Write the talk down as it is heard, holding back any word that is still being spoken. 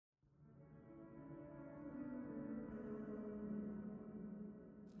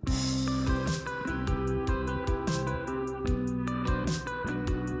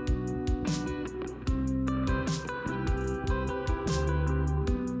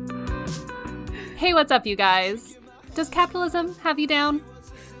Hey, what's up, you guys? Does capitalism have you down?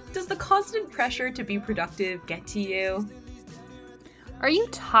 Does the constant pressure to be productive get to you? Are you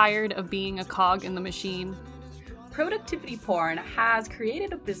tired of being a cog in the machine? Productivity porn has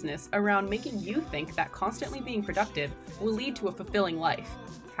created a business around making you think that constantly being productive will lead to a fulfilling life.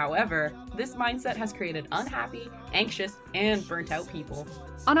 However, this mindset has created unhappy, anxious, and burnt out people.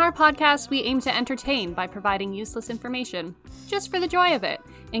 On our podcast, we aim to entertain by providing useless information, just for the joy of it,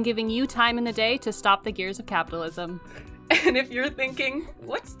 and giving you time in the day to stop the gears of capitalism. And if you're thinking,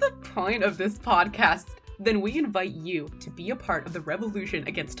 what's the point of this podcast? Then we invite you to be a part of the revolution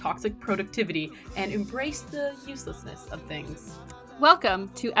against toxic productivity and embrace the uselessness of things. Welcome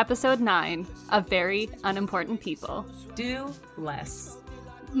to episode 9 of Very Unimportant People. Do less.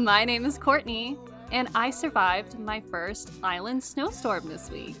 My name is Courtney, and I survived my first island snowstorm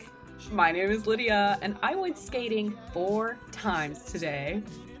this week. My name is Lydia, and I went skating 4 times today.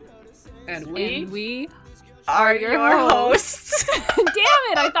 And we are your hosts. Damn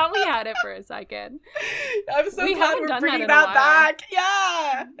it, I thought we had it for a second. I'm so glad we're bringing that back.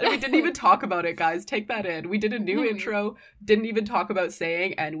 Yeah. And we didn't even talk about it, guys. Take that in. We did a new intro, didn't even talk about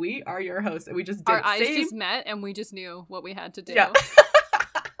saying, and we are your hosts. And we just did. Our eyes just met, and we just knew what we had to do. Yeah.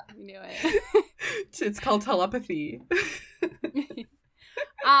 We knew it. It's called telepathy.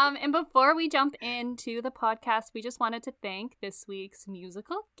 And before we jump into the podcast, we just wanted to thank this week's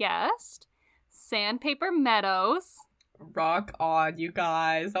musical guest, Sandpaper Meadows. Rock on, you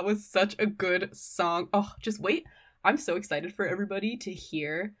guys. That was such a good song. Oh, just wait. I'm so excited for everybody to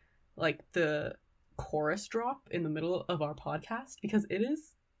hear like the chorus drop in the middle of our podcast because it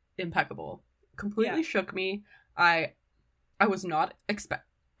is impeccable. Completely shook me. I was not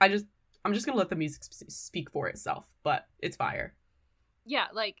I'm just gonna let the music speak for itself, but it's fire. Yeah,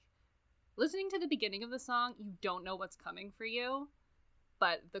 like listening to the beginning of the song, you don't know what's coming for you,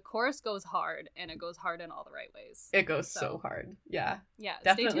 but the chorus goes hard, and it goes hard in all the right ways. It goes so hard. Yeah. Yeah.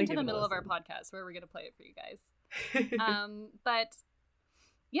 Definitely stay tuned to the middle of our podcast where we're gonna play it for you guys. But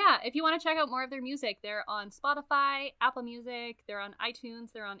yeah, if you want to check out more of their music, they're on Spotify, Apple Music, they're on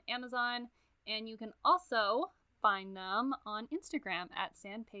iTunes, they're on Amazon, and you can also find them on Instagram at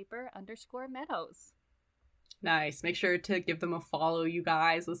sandpaper_meadows. Nice. Make sure to give them a follow, you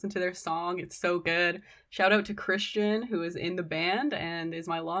guys. Listen to their song. It's so good. Shout out to Christian, who is in the band and is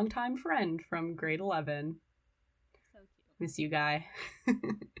my longtime friend from grade 11. So cute. Miss you, guy.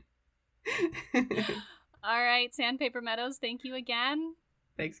 All right, Sandpaper Meadows, thank you again.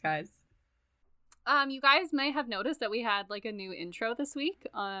 Thanks, guys. You guys may have noticed that we had like a new intro this week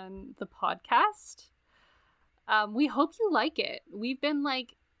on the podcast. We hope you like it. We've been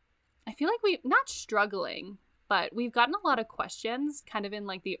like, I feel like we're not struggling, but we've gotten a lot of questions kind of in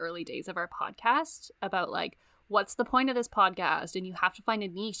like the early days of our podcast about like, what's the point of this podcast? And you have to find a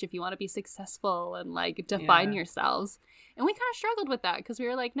niche if you want to be successful and like define yourselves. And we kind of struggled with that because we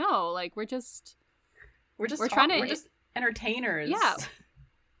were like, no, like we're just entertainers. Yeah.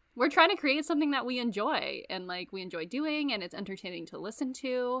 We're trying to create something that we enjoy and like we enjoy doing and it's entertaining to listen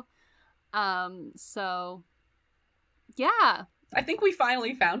to. So yeah. I think we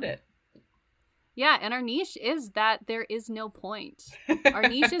finally found it. Yeah, and our niche is that there is no point. Our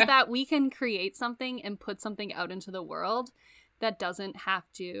niche is that we can create something and put something out into the world that doesn't have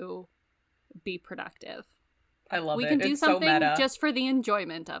to be productive. I love it. We can do it's something so meta. just for the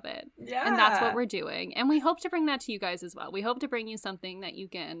enjoyment of it. Yeah. And that's what we're doing. And we hope to bring that to you guys as well. We hope to bring you something that you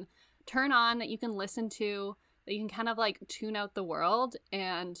can turn on, that you can listen to, that you can kind of like tune out the world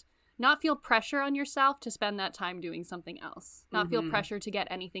and not feel pressure on yourself to spend that time doing something else. Not feel pressure to get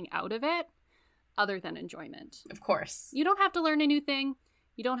anything out of it other than enjoyment. Of course. You don't have to learn a new thing.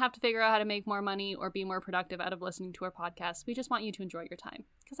 You don't have to figure out how to make more money or be more productive out of listening to our podcast. We just want you to enjoy your time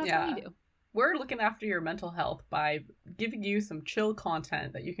because that's what we do. We're looking after your mental health by giving you some chill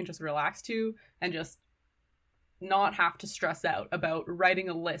content that you can just relax to and just not have to stress out about writing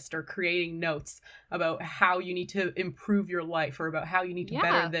a list or creating notes about how you need to improve your life or about how you need to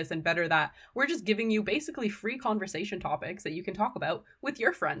better this and better that. We're just giving you basically free conversation topics that you can talk about with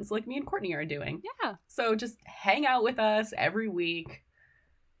your friends like me and Courtney are doing. Yeah. So just hang out with us every week.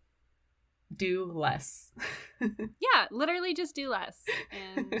 Do less. Yeah, literally just do less.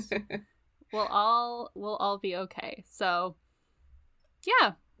 And we'll all be okay. So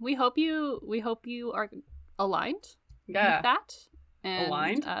yeah, we hope you are aligned with that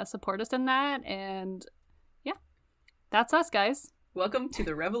and support us in that. And yeah, that's us, guys. Welcome to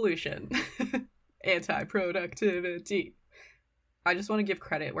the revolution. Anti-productivity. I just want to give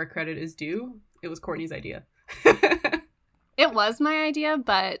credit where credit is due. It was Courtney's idea. It was my idea,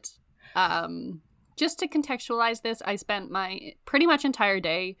 but just to contextualize this, I spent my pretty much entire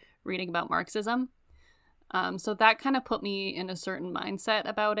day reading about Marxism. So that kind of put me in a certain mindset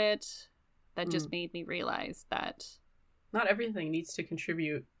about it that just made me realize that not everything needs to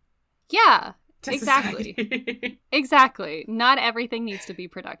contribute. Yeah, to exactly. society. Exactly. Not everything needs to be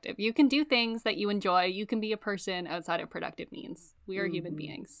productive. You can do things that you enjoy. You can be a person outside of productive means. We are human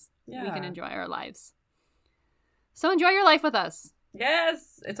beings. Yeah. We can enjoy our lives. So enjoy your life with us.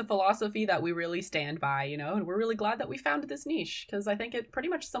 Yes, it's a philosophy that we really stand by, you know, and we're really glad that we found this niche because I think it pretty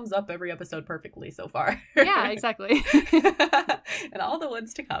much sums up every episode perfectly so far. Yeah, exactly. And all the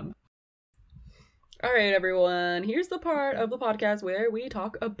ones to come. All right, everyone, here's the part of the podcast where we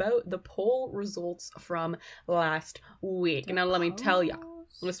talk about the poll results from last week. Now, let me tell you,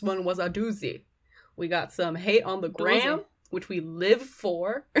 this one was a doozy. We got some hate on the gram, which we live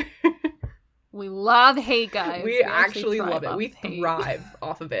for. We love hate, guys. We actually love it. We hate. thrive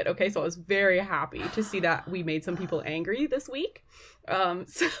off of it. Okay, so I was very happy to see that we made some people angry this week.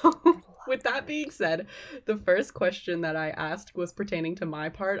 So with that being said, the first question that I asked was pertaining to my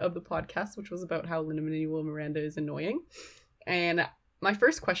part of the podcast, which was about how Lin-Manuel Miranda is annoying. And my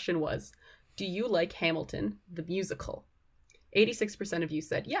first question was, do you like Hamilton, the musical? 86% of you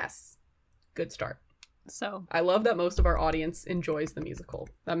said yes. Good start. So I love that most of our audience enjoys the musical.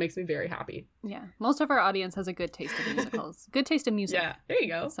 That makes me very happy. Yeah, most of our audience has a good taste in musicals. Good taste in music. Yeah, there you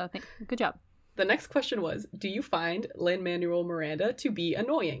go. So good job. The next question was, do you find Lin-Manuel Miranda to be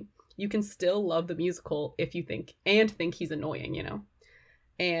annoying? You can still love the musical if you think he's annoying, you know?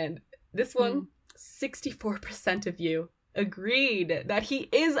 And this one, 64% of you agreed that he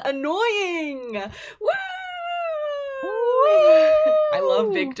is annoying. Woo! I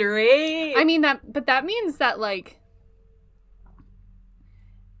love victory. I mean but that means that like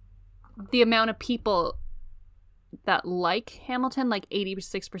the amount of people that like Hamilton, like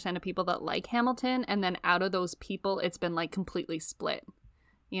 86% of people that like Hamilton, and then out of those people it's been like completely split.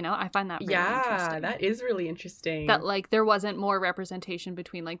 You know, I find that really interesting. Yeah, that is really interesting. That like there wasn't more representation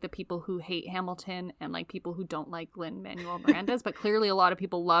between like the people who hate Hamilton and like people who don't like Lin-Manuel Miranda's, but clearly a lot of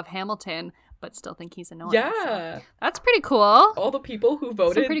people love Hamilton but still think he's annoying. Yeah. So that's pretty cool. All the people who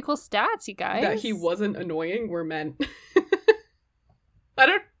voted some pretty cool stats, you guys. that he wasn't annoying were men. I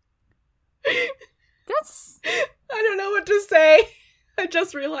don't know what to say. I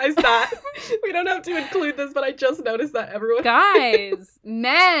just realized that. We don't have to include this, but I just noticed that everyone... Guys,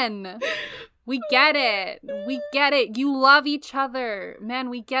 men, we get it. We get it. You love each other. Men,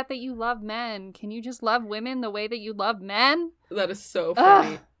 we get that you love men. Can you just love women the way that you love men? That is so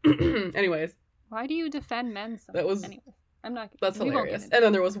funny. Anyways. Why do you defend men so much? That was... Anyways, I'm not... That's hilarious. And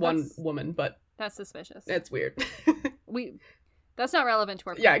then there was one woman, but... That's suspicious. It's weird. That's not relevant to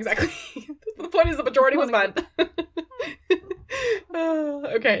our point. Yeah, exactly. The point is the majority was men.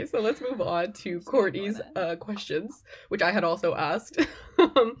 Okay, so let's move on to Courtney's questions, which I had also asked.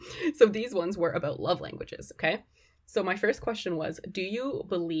 So these ones were about love languages, okay? So my first question was, do you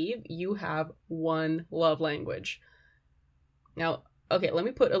believe you have one love language? Now, okay, let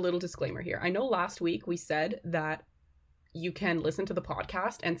me put a little disclaimer here. I know last week we said that you can listen to the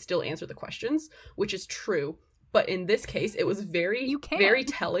podcast and still answer the questions, which is true. But in this case, it was very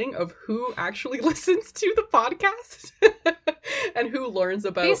telling of who actually listens to the podcast and who learns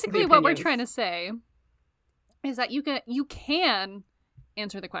about basically what we're trying to say is that you can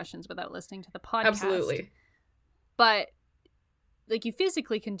answer the questions without listening to the podcast. Absolutely. But like you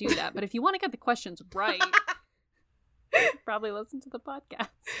physically can do that. But if you want to get the questions right, probably listen to the podcast.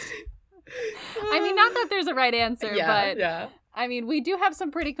 I mean, not that there's a right answer, but yeah. I mean, we do have some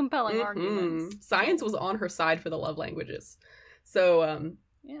pretty compelling arguments. Science was on her side for the love languages. So,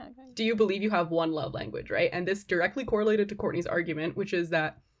 yeah. Okay. Do you believe you have one love language, right? And this directly correlated to Courtney's argument, which is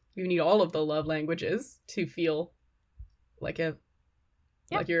that you need all of the love languages to feel like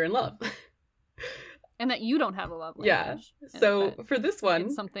like you're in love. And that you don't have a love language. Yeah. So for this one...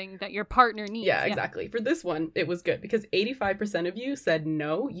 It's something that your partner needs. Yeah, exactly. For this one, it was good because 85% of you said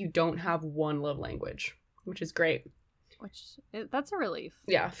no, you don't have one love language, which is great. That's a relief.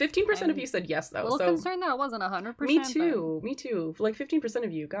 Yeah, 15% of you said yes, though. A little concerned that it wasn't 100%. Me too. Like 15%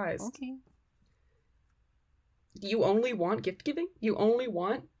 of you guys. Okay. You only want gift giving? You only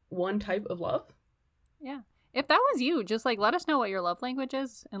want one type of love? Yeah. If that was you, just like let us know what your love language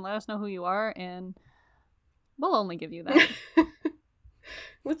is and let us know who you are and we'll only give you that.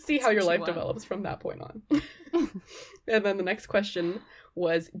 Let's see how your life develops from that point on. And then the next question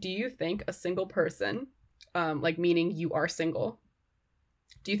was, do you think a single person... like meaning you are single.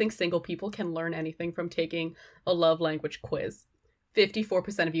 Do you think single people can learn anything from taking a love language quiz?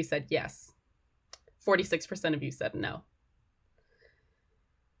 54% of you said yes. 46% of you said no.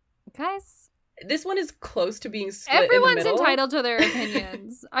 Guys, this one is close to being split everyone's in the middle. entitled to their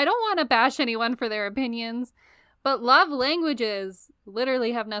opinions. opinions. I don't want to bash anyone for their opinions, but love languages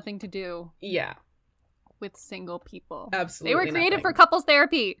literally have nothing to do with single people. Absolutely. They were created for couples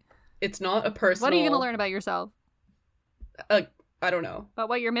therapy. It's not a personal... What are you going to learn about yourself? I don't know. About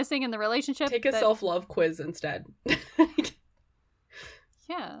what you're missing in the relationship? Take a self-love quiz instead.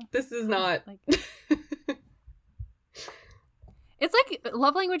 Yeah. This is not... It's like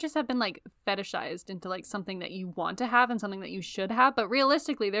love languages have been like fetishized into like something that you want to have and something that you should have, but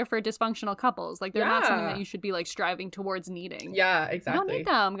realistically they're for dysfunctional couples. Like they're not something that you should be like striving towards needing. Yeah, exactly. You don't need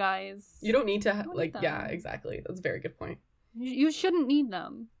them, guys. You don't need to yeah, exactly. That's a very good point. You shouldn't need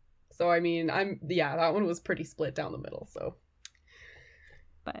them. So I mean, that one was pretty split down the middle, so.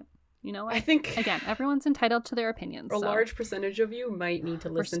 But you know what? I think again, everyone's entitled to their opinions. A large percentage of you might need to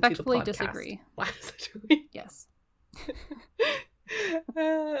listen to the podcast. Respectfully disagree. Yes.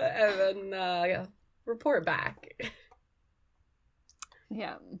 And then report back.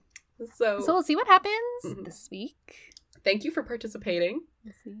 Yeah. So we'll see what happens this week. Thank you for participating.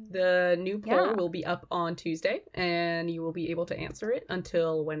 The new poll will be up on Tuesday, and you will be able to answer it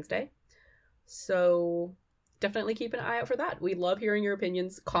until Wednesday. So definitely keep an eye out for that. We love hearing your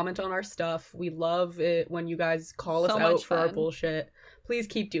opinions. Comment on our stuff. We love it when you guys call us out for our bullshit. Please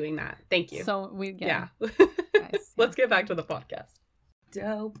keep doing that. Thank you. So yeah. Guys, Let's get back to the podcast.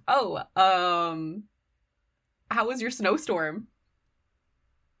 Dope. Oh, how was your snowstorm?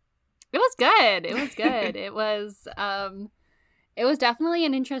 It was good. It was definitely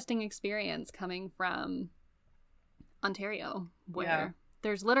an interesting experience coming from Ontario, where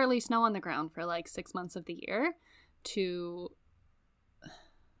there's literally snow on the ground for like 6 months of the year, to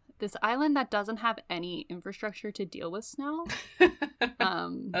this island that doesn't have any infrastructure to deal with snow.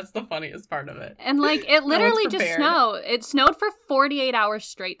 That's the funniest part of it. And like it literally just snowed. It snowed for 48 hours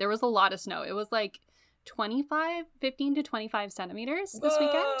straight. There was a lot of snow. It was like 15 to 25 centimeters this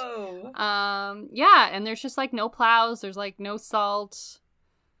weekend. And there's just like no plows. There's like no salt.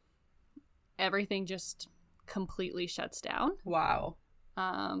 Everything just completely shuts down. Wow.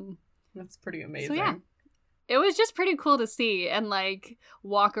 That's pretty amazing. So yeah, it was just pretty cool to see and like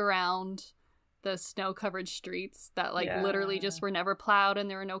walk around the snow-covered streets that like literally just were never plowed, and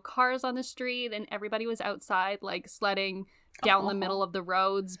there were no cars on the street, and everybody was outside like sledding down the middle of the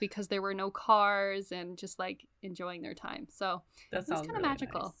roads because there were no cars, and just like enjoying their time. So it was kind of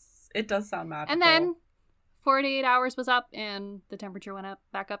magical. Nice. It does sound magical. And then 48 hours was up, and the temperature went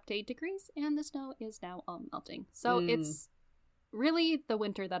back up to 8 degrees, and the snow is now all melting. So it's really the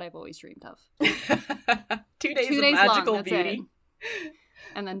winter that I've always dreamed of. 2 days of magical long, beauty.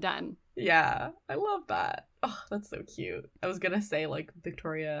 And then done. Yeah, I love that. Oh, that's so cute. I was gonna say, like,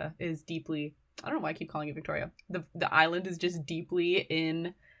 Victoria is deeply... I don't know why I keep calling it Victoria. The island is just deeply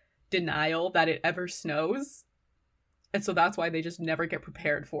in denial that it ever snows. And so that's why they just never get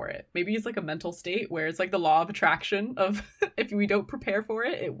prepared for it. Maybe it's like a mental state where it's like the law of attraction of if we don't prepare for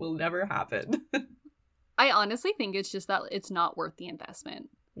it, it will never happen. I honestly think it's just that it's not worth the investment.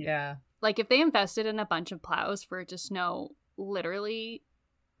 Yeah. Like, if they invested in a bunch of plows for it to snow literally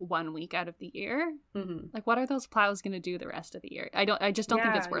 1 week out of the year, like, what are those plows going to do the rest of the year? I just don't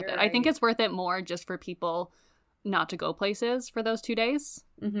think it's worth it. Right. I think it's worth it more just for people not to go places for those 2 days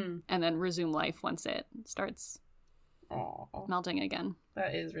and then resume life once it starts melting again.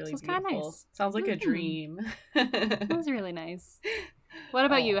 That is really beautiful. Kind of nice. Sounds like a dream. It was really nice. What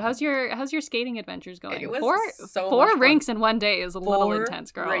about you? How's your skating adventures going? It was four rinks in one day is a little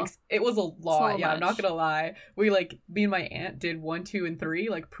intense, girl. Rinks. It was a lot. Yeah, I'm not gonna lie. We me and my aunt did 1, 2, and 3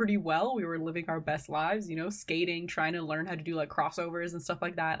 like pretty well. We were living our best lives, you know, skating, trying to learn how to do like crossovers and stuff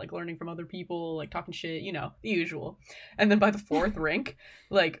like that, like learning from other people, like talking shit, you know, the usual. And then by the 4th rink,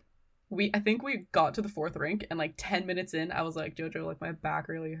 like I think we got to the 4th rink, and like 10 minutes in, I was like, Jojo, like my back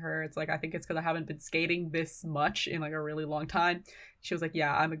really hurts. Like, I think it's because I haven't been skating this much in like a really long time. She was like,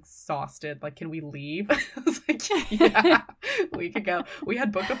 yeah, I'm exhausted. Like, can we leave? I was like, yeah, we could go. We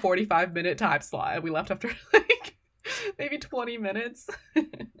had booked a 45-minute time slot, and we left after like maybe 20 minutes.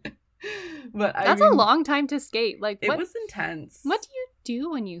 But that's a long time to skate. Like, it was intense. What do you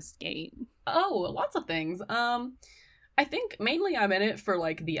do when you skate? Oh, lots of things. I think mainly I'm in it for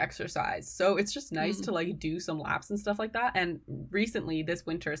like the exercise. So it's just nice to like do some laps and stuff like that. And recently, this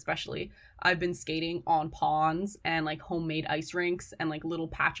winter especially, I've been skating on ponds and like homemade ice rinks and like little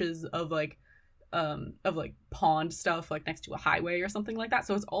patches of pond stuff like next to a highway or something like that.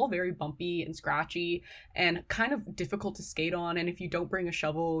 So it's all very bumpy and scratchy and kind of difficult to skate on. And if you don't bring a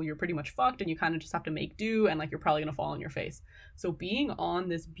shovel, you're pretty much fucked, and you kind of just have to make do, and like you're probably gonna fall on your face. So being on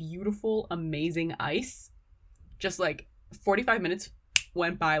this beautiful, amazing ice, just like 45 minutes,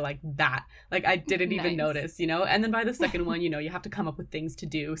 went by like that. Like I didn't even Nice. notice, you know? And then by the second one, you know, you have to come up with things to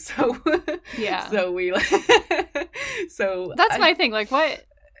do. So Yeah. so we so That's my thing. Like, what?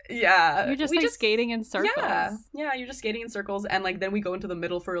 yeah. You're just we like skating in circles. Yeah, you're just skating in circles, and like then we go into the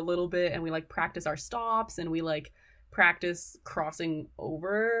middle for a little bit and we like practice our stops, and we like practice crossing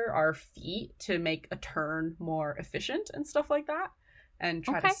over our feet to make a turn more efficient and stuff like that, and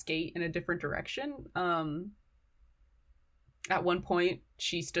try to skate in a different direction. At one point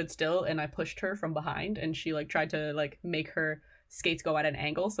she stood still and I pushed her from behind, and she like tried to like make her skates go at an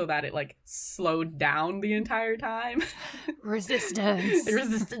angle so that it like slowed down the entire time.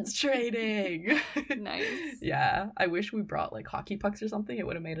 Resistance training. Nice. Yeah, I wish we brought like hockey pucks or something. It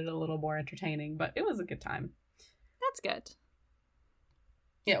would have made it a little more entertaining, but it was a good time. That's good.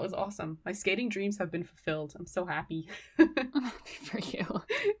 Yeah, it was awesome. My skating dreams have been fulfilled. I'm so happy. I'm happy for you.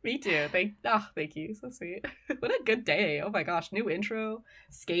 Me too. Thank you. So sweet. What a good day. Oh my gosh, new intro.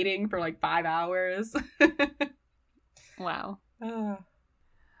 Skating for like 5 hours. Wow. Well,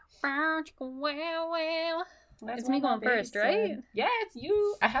 It's me going first, right? Yeah, it's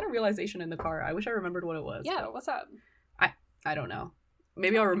you. I had a realization in the car. I wish I remembered what it was. Yeah, what's up? I don't know.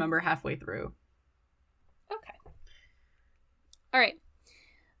 Maybe I'll remember halfway through. Okay. All right.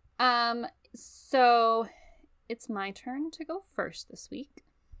 So it's my turn to go first this week.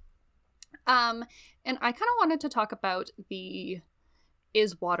 And I kind of wanted to talk about the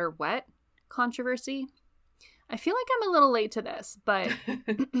is water wet controversy. I feel like I'm a little late to this, but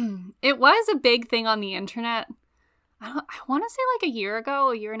it was a big thing on the internet. I want to say like a year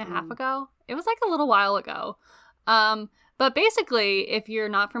and a half ago. It was like a little while ago. But basically, if you're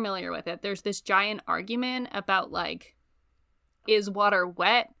not familiar with it, there's this giant argument about like, is water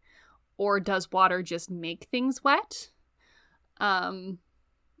wet or does water just make things wet? And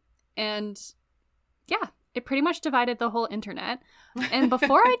yeah, it pretty much divided the whole internet. And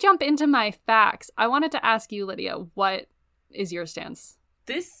before I jump into my facts, I wanted to ask you, Lydia, what is your stance?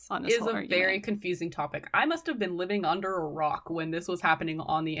 This on this is whole a argument? very confusing topic. I must have been living under a rock when this was happening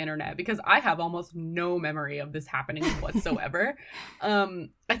on the internet, because I have almost no memory of this happening whatsoever. I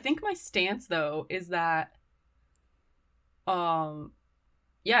think my stance, though, is that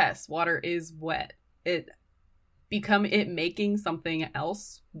yes, water is wet. It making something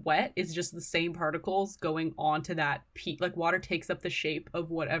else wet is just the same particles going onto that like water takes up the shape of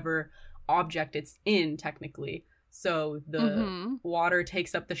whatever object it's in, technically. So the water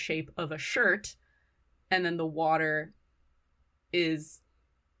takes up the shape of a shirt, and then the water is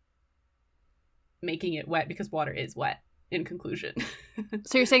making it wet because water is wet, in conclusion.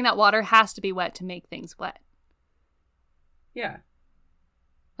 So you're saying that water has to be wet to make things wet? Yeah.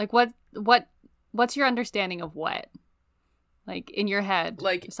 Like what's your understanding of wet? Like in your head,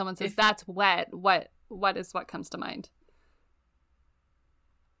 like if someone says that's wet, what comes to mind?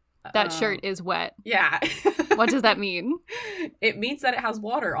 That shirt is wet. Yeah. What does that mean? It means that it has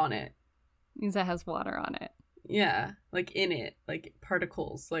water on it. It means it has water on it. Yeah, like in it, like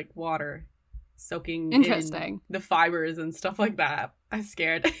particles, like water soaking Interesting. in the fibers and stuff like that. I'm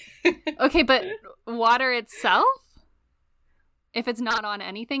scared. Okay, but water itself, if it's not on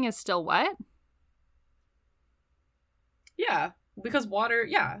anything, is still wet? Yeah, because water,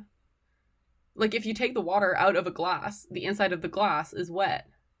 yeah. Like if you take the water out of a glass, the inside of the glass is wet.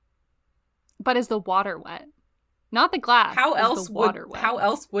 But is the water wet? Not the glass. How is else the water would wet? how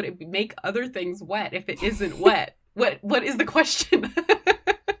else would it make other things wet if it isn't wet? What is the question?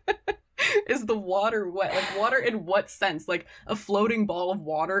 Is the water wet? Like water in what sense? Like a floating ball of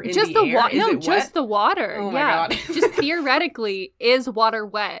water in just the air? No, just wet? the water. Oh yeah. my God. Just theoretically, is water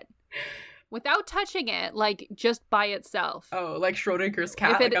wet? Without touching it, like just by itself. Oh, like Schrodinger's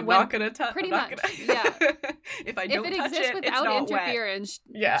cat. If it like I'm went- not gonna touch. pretty I'm not much, gonna... yeah. If I If don't it touch exists it, it's without not wet. interference,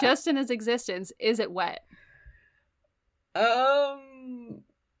 Yeah. just in its existence, is it wet?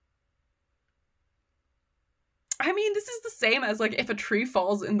 I mean, this is the same as like if a tree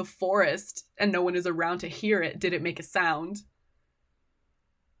falls in the forest and no one is around to hear it, did it make a sound?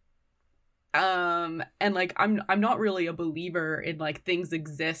 And like I'm not really a believer in like things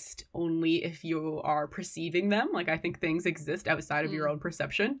exist only if you are perceiving them. Like I think things exist outside of your own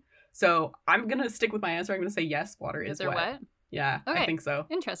perception. So I'm gonna stick with my answer. I'm gonna say yes, water is wet? Yeah, Okay. I think so.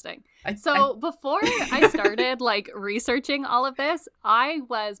 Interesting. I Before I started like researching all of this,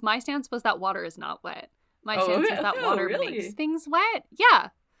 my stance was that water is not wet. My stance is that water really? makes things wet. Yeah.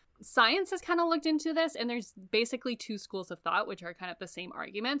 Science has kind of looked into this, and there's basically two schools of thought, which are kind of the same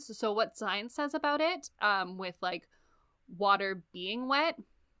arguments. So what science says about it, with like water being wet,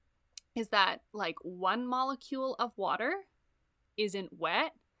 is that like one molecule of water isn't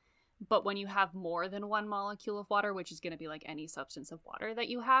wet, But when you have more than one molecule of water, which is going to be like any substance of water that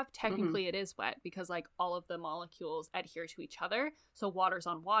you have, technically it is wet because like all of the molecules adhere to each other. So water's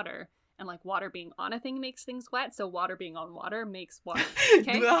on water, and like water being on a thing makes things wet. So water being on water makes water.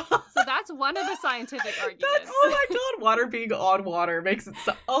 Okay. So that's one of the scientific arguments. Oh my god, water being on water makes it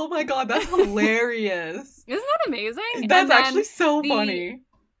so. Oh my god, that's hilarious. Isn't that amazing? That's actually so funny.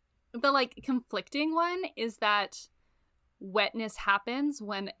 The like conflicting one is that wetness happens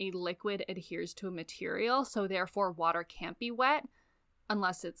when a liquid adheres to a material, so therefore water can't be wet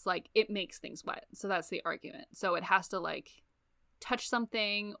unless it's like it makes things wet. So that's the argument. So it has to like touch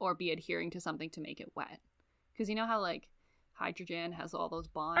something or be adhering to something to make it wet. Because you know how like hydrogen has all those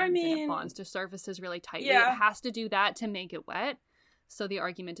bonds and it bonds to surfaces really tightly. Yeah. It has to do that to make it wet. So the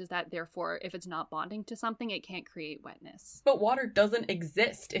argument is that therefore if it's not bonding to something, it can't create wetness. But water doesn't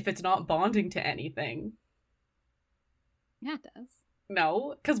exist if it's not bonding to anything. Yeah, it does.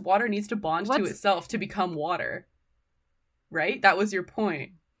 No, because water needs to bond to itself to become water. Right? That was your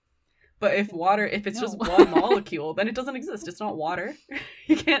point. But if it's just one molecule, then it doesn't exist. It's not water.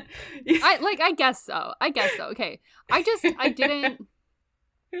 You can't... I guess so. Okay. I didn't...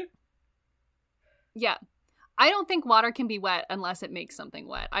 Yeah. I don't think water can be wet unless it makes something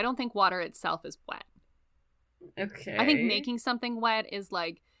wet. I don't think water itself is wet. Okay. I think making something wet is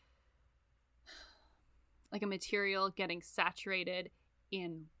like a material getting saturated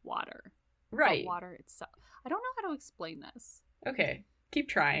in water. Right. But water itself. I don't know how to explain this. Okay. Keep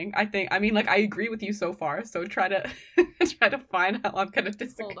trying. I agree with you so far, so try to find how I'm gonna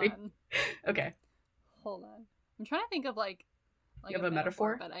disagree. Hold on. Okay. Hold on. I'm trying to think of like you have a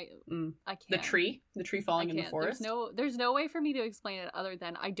metaphor? but I can't. The tree falling in the forest. There's no way for me to explain it other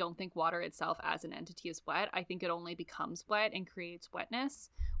than I don't think water itself as an entity is wet. I think it only becomes wet and creates wetness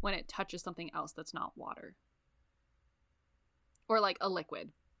when it touches something else that's not water. Or like a liquid.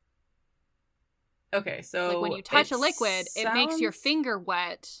 Okay, so like when you touch a liquid, it makes your finger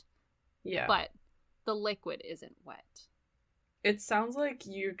wet. Yeah. But the liquid isn't wet. It sounds like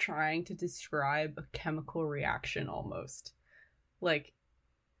you're trying to describe a chemical reaction almost. Like,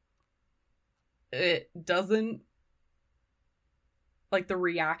 it doesn't... Like, the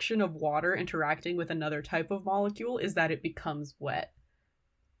reaction of water interacting with another type of molecule is that it becomes wet.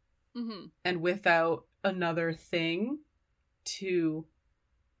 Mm-hmm. And without another thing to...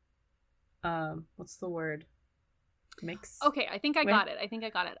 what's the word? Mix? Okay, I think I got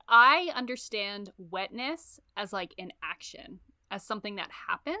it. I understand wetness as like an action, as something that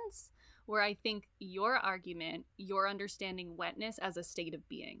happens, where I think your argument, you're understanding wetness as a state of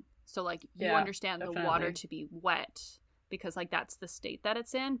being. So like you understand the water to be wet because like that's the state that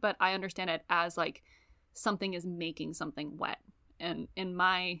it's in, but I understand it as like something is making something wet. And in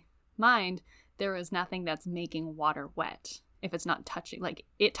my mind, there is nothing that's making water wet. If it's not touching, like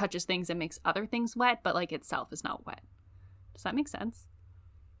it touches things and makes other things wet, but like itself is not wet. Does that make sense?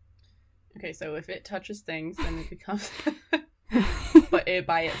 Okay, so if it touches things, then it becomes, but it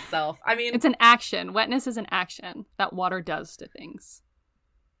by itself. I mean, it's an action. Wetness is an action that water does to things.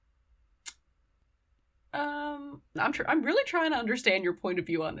 I'm really trying to understand your point of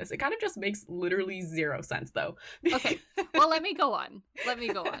view on this. It kind of just makes literally zero sense, though. Okay, well, let me go on.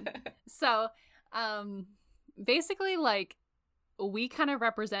 So, basically, like, we kind of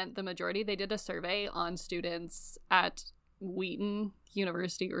represent the majority. They did a survey on students at Wheaton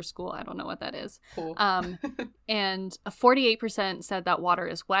University or school. I don't know what that is. Cool. And 48% said that water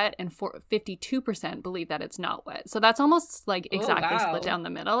is wet, and 52% believe that it's not wet. So that's almost like exactly split down the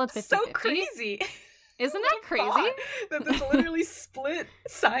middle. It's 50-50. So crazy. Isn't that crazy? That this literally split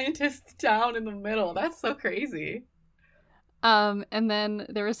scientists down in the middle. That's so crazy. And then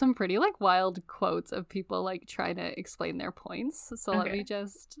there were some pretty like wild quotes of people like trying to explain their points. So let me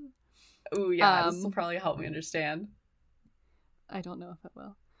just. Ooh, yeah, this will probably help me understand. I don't know if it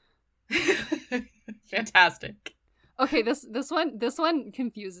will. Fantastic. Okay, this one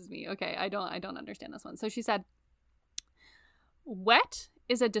confuses me. Okay, I don't understand this one. So she said, "Wet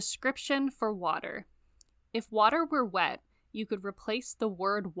is a description for water. If water were wet, you could replace the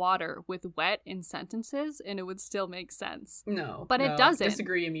word water with wet in sentences and it would still make sense." No. But it doesn't.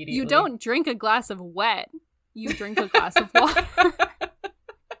 Disagree immediately. You don't drink a glass of wet. You drink a glass of water.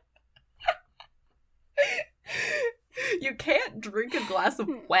 You can't drink a glass of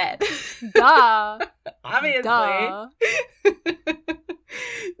wet. Duh. Obviously. Duh.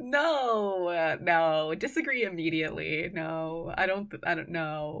 No. Disagree immediately. No. I don't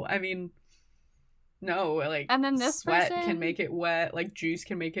know. I mean, no, like, and then this sweat can make it wet, like juice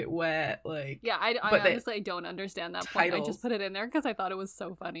can make it wet, like. Yeah, I honestly don't understand that point. I just put it in there because I thought it was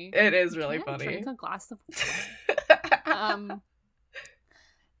so funny. It is really funny. Drink a glass of water.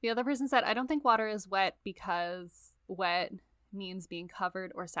 The other person said, I don't think water is wet because wet means being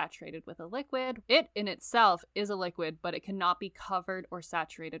covered or saturated with a liquid. It in itself is a liquid, but it cannot be covered or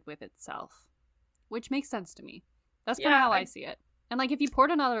saturated with itself, which makes sense to me. That's kind of how I see it. And like if you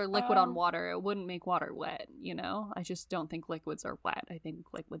poured another liquid on water, it wouldn't make water wet, you know? I just don't think liquids are wet. I think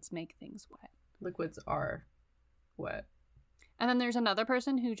liquids make things wet. Liquids are wet. And then there's another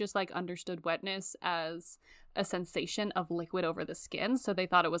person who just like understood wetness as a sensation of liquid over the skin, so they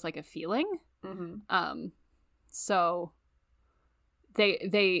thought it was like a feeling. Mm-hmm. So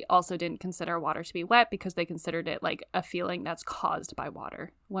they also didn't consider water to be wet because they considered it like a feeling that's caused by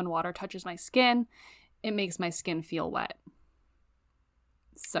water. When water touches my skin, it makes my skin feel wet.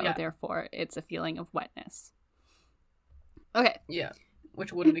 So therefore, it's a feeling of wetness. Okay. Yeah.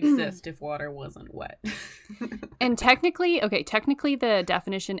 Which wouldn't exist if water wasn't wet. And technically, the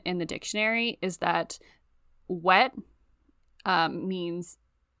definition in the dictionary is that wet means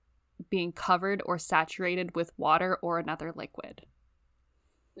being covered or saturated with water or another liquid.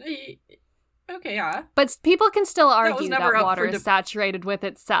 Okay, yeah. But people can still argue that water is saturated with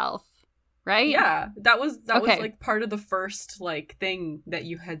itself, right? Yeah, that was like part of the first like thing that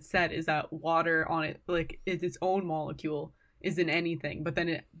you had said, is that water on it like is its own molecule, is in anything, but then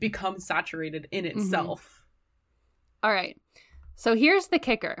it becomes saturated in itself. All right. So here's the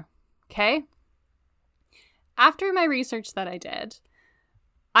kicker, okay? After my research that I did,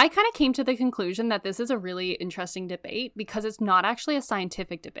 I kind of came to the conclusion that this is a really interesting debate because it's not actually a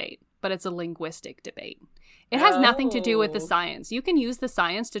scientific debate, but it's a linguistic debate. It has nothing to do with the science. You can use the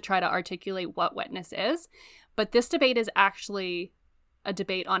science to try to articulate what wetness is, but this debate is actually a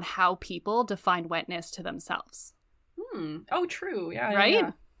debate on how people define wetness to themselves. Oh, true. Yeah. Right?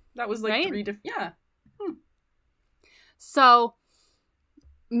 Yeah. That was like 3 different... Yeah. So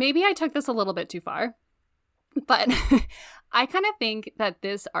maybe I took this a little bit too far, but I kind of think that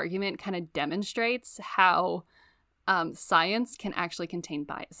this argument kind of demonstrates how science can actually contain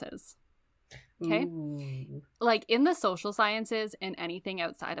biases. Okay? Ooh. Like in the social sciences and anything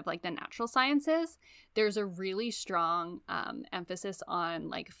outside of like the natural sciences, there's a really strong emphasis on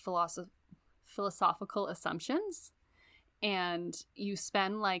like philosophical assumptions. And you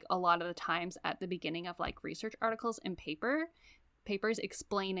spend like a lot of the times at the beginning of like research articles and papers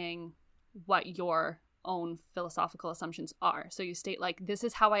explaining what your own philosophical assumptions are. So you state like, this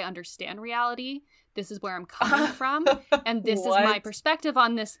is how I understand reality. This is where I'm coming from. And this is my perspective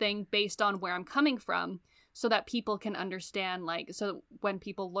on this thing based on where I'm coming from, so that people can understand, like, so when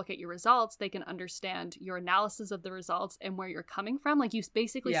people look at your results, they can understand your analysis of the results and where you're coming from. Like you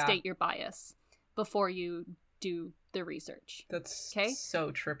basically state your bias before you do the research. That's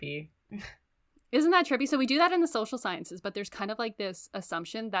so trippy. Isn't that trippy? So we do that in the social sciences, but there's kind of like this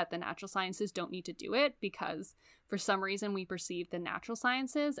assumption that the natural sciences don't need to do it because for some reason we perceive the natural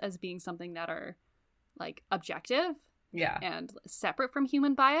sciences as being something that are like objective and separate from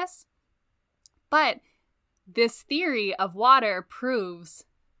human bias. But this theory of water proves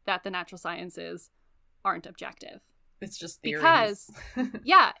that the natural sciences aren't objective. It's just theories. Because,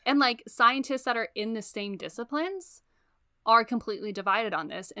 and like scientists that are in the same disciplines are completely divided on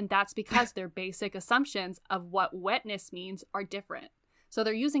this, and that's because their basic assumptions of what wetness means are different. So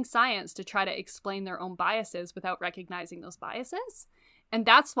they're using science to try to explain their own biases without recognizing those biases, and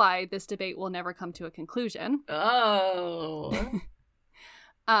that's why this debate will never come to a conclusion. Oh.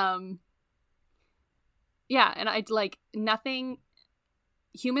 And I'd like nothing.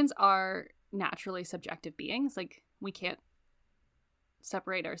 Humans are naturally subjective beings. Like we can't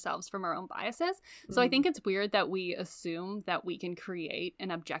separate ourselves from our own biases. So I think it's weird that we assume that we can create an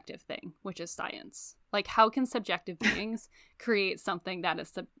objective thing, which is science. Like how can subjective beings create something that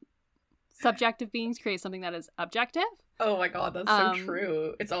is subjective beings create something that is objective? Oh my god, that's so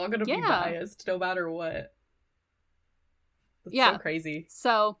true. It's all gonna be biased no matter what. That's so crazy.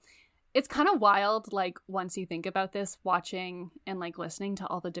 So it's kind of wild, like once you think about this, watching and like listening to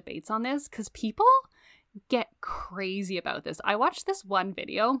all the debates on this, because people get crazy about this. I watched this one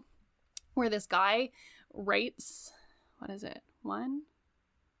video where this guy rates, what is it? 1,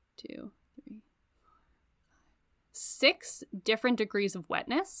 2, 3, 6 different degrees of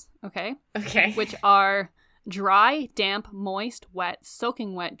wetness. Okay. Which are dry, damp, moist, wet,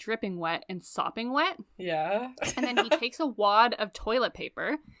 soaking wet, dripping wet, and sopping wet. Yeah. And then he takes a wad of toilet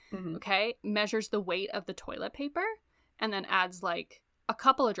paper, measures the weight of the toilet paper, and then adds like a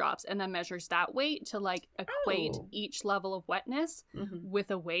couple of drops, and then measures that weight to like equate each level of wetness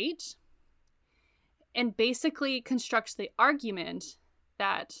with a weight, and basically constructs the argument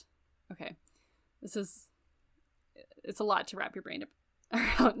that, it's a lot to wrap your brain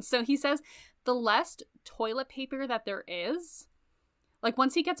around. So he says the less toilet paper that there is, Like,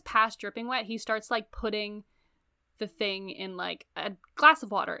 once he gets past dripping wet, he starts, like, putting the thing in, like, a glass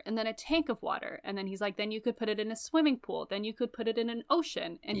of water and then a tank of water. And then he's like, then you could put it in a swimming pool. Then you could put it in an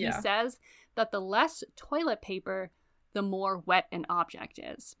ocean. And he says that the less toilet paper, the more wet an object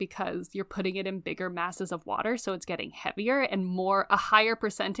is, because you're putting it in bigger masses of water, so it's getting heavier, and a higher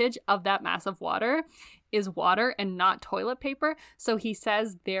percentage of that mass of water is water and not toilet paper. So he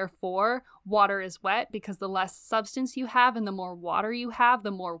says, therefore, water is wet, because the less substance you have and the more water you have,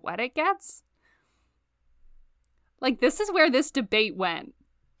 the more wet it gets. Like, this is where this debate went.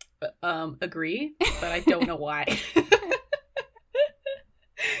 Agree, but I don't know why.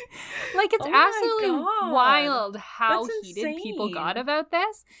 Like, it's absolutely wild how heated people got about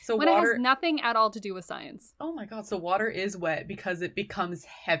this, so when water... it has nothing at all to do with science. Oh my god, so water is wet because it becomes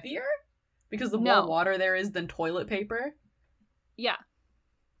heavier? Because the more water there is than toilet paper? Yeah.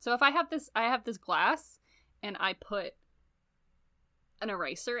 So if I have this glass, and I put an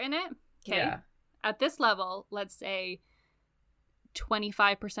eraser in it, okay? Yeah. At this level, let's say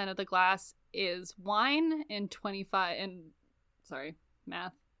 25% of the glass is wine, and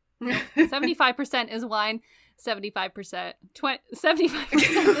 75% is wine,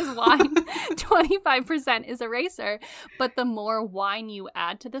 75% is wine, 25% is eraser. But the more wine you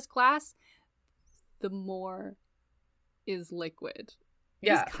add to this glass, the more is liquid.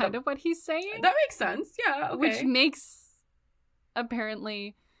 Yeah. Is kind of what he's saying. That makes sense. Yeah, okay. Which makes,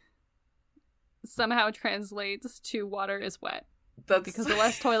 apparently, somehow translates to water is wet. Because the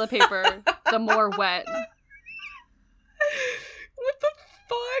less toilet paper, the more wet. What the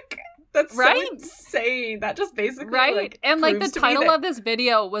fuck? That's so insane. That just basically like, and like the title of this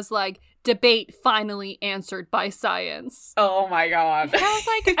video was like, debate finally answered by science. Oh my god. And I was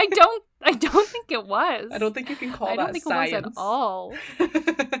like, I don't think it was. I don't think you can call that science. I don't think it was at all.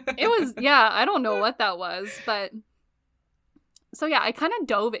 It was, I don't know what that was, but so yeah, I kind of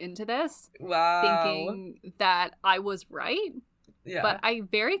dove into this thinking that I was right. Yeah. But I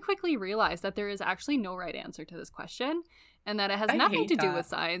very quickly realized that there is actually no right answer to this question. And that it has nothing to do with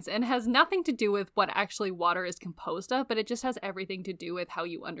science and has nothing to do with what actually water is composed of, but it just has everything to do with how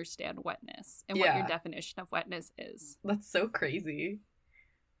you understand wetness and what your definition of wetness is. That's so crazy.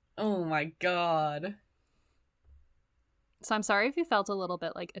 Oh my god. So I'm sorry if you felt a little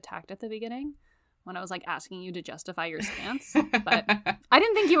bit like attacked at the beginning when I was like asking you to justify your stance, but I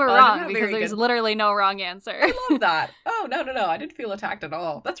didn't think you were wrong because there's literally no wrong answer. I love that. Oh, no. I didn't feel attacked at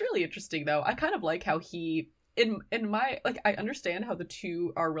all. That's really interesting though. I kind of like how he... In my, like, I understand how the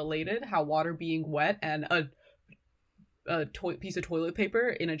two are related, how water being wet and a piece of toilet paper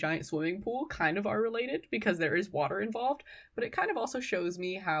in a giant swimming pool kind of are related because there is water involved, but it kind of also shows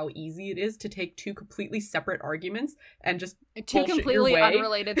me how easy it is to take two completely separate arguments and just two completely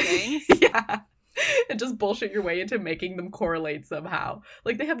unrelated things. Yeah. And just bullshit your way into making them correlate somehow.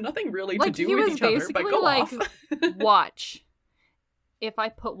 Like, they have nothing really to do with each other, but go off. Watch. If I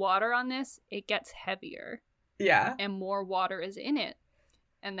put water on this, it gets heavier. Yeah. And more water is in it.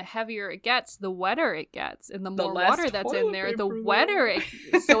 And the heavier it gets, the wetter it gets. And the more water that's in there, the wetter it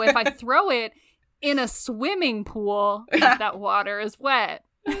gets. So if I throw it in a swimming pool, that water is wet.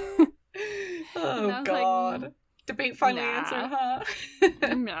 Oh, God. Like, debate finally answered, huh?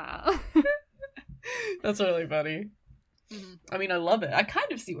 Nah. That's really funny. Mm-hmm. I mean, I love it. I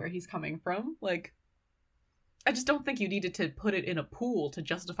kind of see where he's coming from. Like, I just don't think you needed to put it in a pool to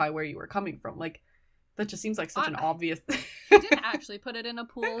justify where you were coming from. Like, that just seems like such an obvious... He didn't actually put it in a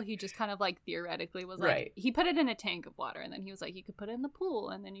pool. He just kind of, like, theoretically was like... He put it in a tank of water, and then he was like, you could put it in the pool,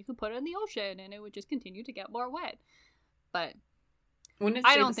 and then you could put it in the ocean, and it would just continue to get more wet. But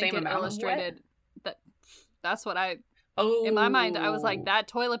I don't think it illustrated... That's what I... Oh. In my mind, I was like, that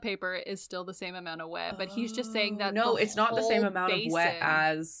toilet paper is still the same amount of wet, but he's just saying that no, it's not the same amount of wet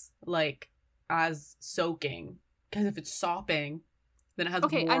as soaking. Because if it's sopping, then it has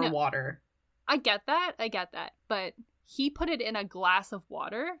more water. I get that. But he put it in a glass of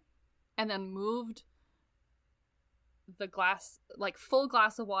water and then moved the glass, like full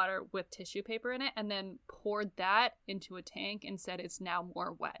glass of water with tissue paper in it, and then poured that into a tank and said it's now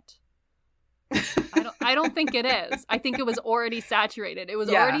more wet. I don't think it is. I think it was already saturated. It was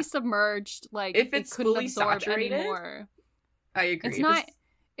already submerged. Like, if it's it couldn't fully absorb saturated, anymore. I agree.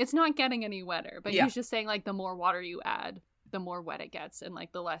 It's not getting any wetter, but he's just saying, like, the more water you add, the more wet it gets, and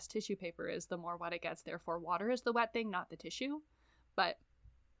like the less tissue paper is, the more wet it gets. Therefore, water is the wet thing, not the tissue. But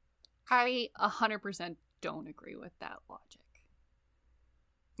I 100% don't agree with that logic.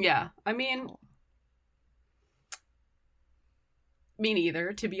 Yeah, I mean, Me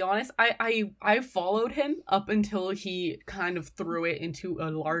neither, to be honest. I followed him up until he kind of threw it into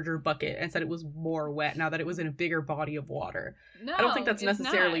a larger bucket and said it was more wet now that it was in a bigger body of water. No, I don't think that's it's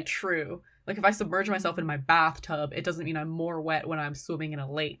necessarily not. true. Like, if I submerge myself in my bathtub, it doesn't mean I'm more wet when I'm swimming in a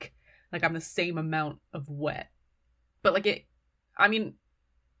lake. Like, I'm the same amount of wet. But, like, I mean,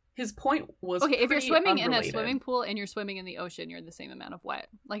 his point was Okay, if you're swimming in a unrelated. swimming pool and you're swimming in the ocean, you're the same amount of wet.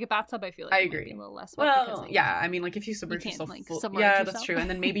 Like a bathtub, I feel like I it agree. might be a little less wet. Because, Well, like, yeah, I mean, like, if you submerge can't, yourself like, full- submerge yeah, that's yourself. true. And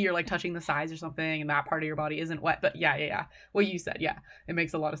then maybe you're, like, touching the sides or something, and that part of your body isn't wet. But yeah. What you said, yeah. It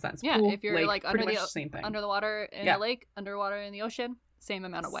makes a lot of sense. Yeah, Pool, if you're, lake, like, pretty under much the same thing. under the water in Yeah. the lake, underwater in the ocean, same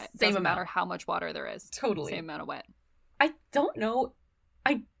amount of wet. Same Doesn't amount. matter how much water there is. Totally. Same amount of wet. I don't know.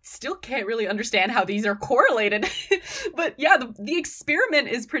 I still can't really understand how these are correlated. But yeah, the experiment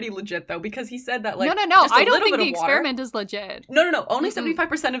is pretty legit, though, because he said that, like, no. just a I don't little think bit the of water- experiment is legit. No. Only Mm-mm.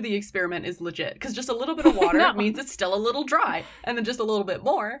 75% of the experiment is legit, because just a little bit of water No. means it's still a little dry, and then just a little bit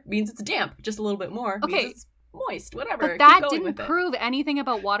more means it's damp. Just a little bit more Okay. means it's moist. Whatever. But Keep that going didn't with it. prove anything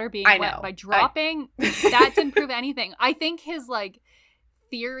about water being I wet know. by dropping. That didn't prove anything. I think his like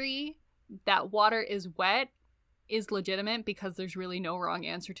theory that water is wet is legitimate because there's really no wrong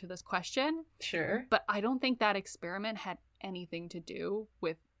answer to this question. Sure. But I don't think that experiment had anything to do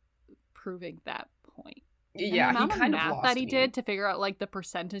with proving that point. And Yeah, the he amount kind of of math lost that he me. did to figure out like the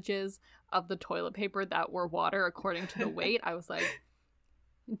percentages of the toilet paper that were water according to the weight, I was like,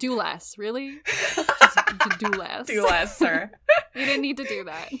 do less, really? Just do less. Do less, sir. You didn't need to do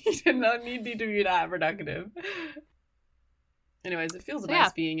that. You did not need to be that productive. Anyways, it feels So, nice yeah.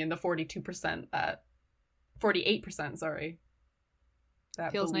 being in the 42% that 48%, sorry.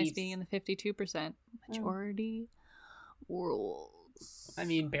 That Feels nice believes- being in the 52% majority rules. I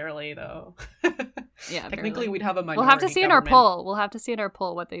mean, barely though. Yeah, Technically, barely. we'd have a minority. We'll have to see in our government. poll. We'll have to see in our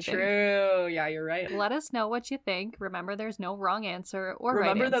poll what they think. True. Yeah, you're right. Let us know what you think. Remember, there's no wrong answer or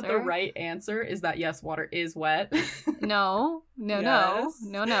Remember right that answer. the right answer is that yes, water is wet. No. Yes.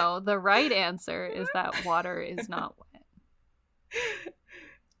 The right answer is that water is not wet.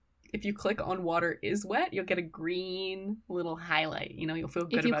 If you click on water is wet, you'll get a green little highlight. You know, you'll feel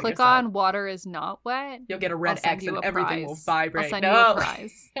good If you about click yourself. on water is not wet, You'll get a I'll red send X you and a everything prize. will vibrate. I'll send no. you a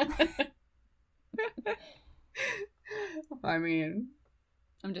prize. I mean,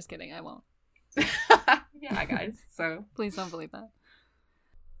 I'm just kidding. I won't. yeah, guys. So Please don't believe that.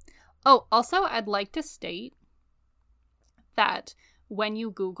 Oh, also, I'd like to state that when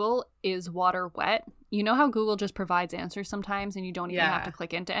you Google, is water wet? You know how Google just provides answers sometimes and you don't even have Yeah. to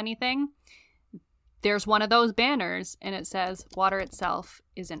click into anything? There's one of those banners and it says water itself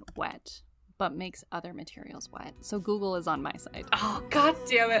isn't wet, but makes other materials wet. So Google is on my side. oh god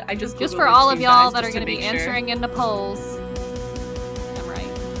damn it! I just Just Googled for it all too, of y'all guys, that are just going to be make sure. answering into polls. I'm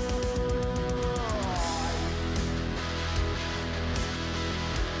right.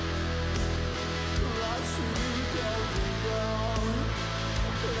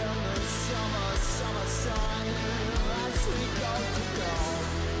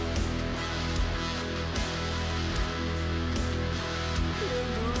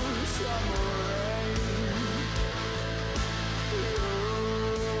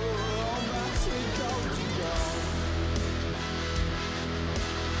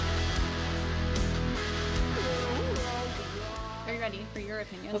 Are you ready for your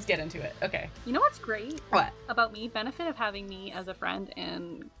opinion? Let's get into it. Okay. You know what's great What? about me? Benefit of having me as a friend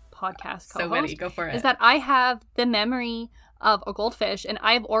and podcast So co-host ready. Go for it. is that I have the memory of a goldfish and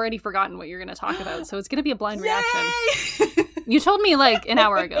I've already forgotten what you're going to talk about. So it's going to be a blind reaction. Yay! You told me like an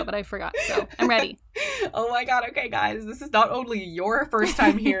hour ago, but I forgot. So I'm ready. Oh my god, okay guys, this is not only your first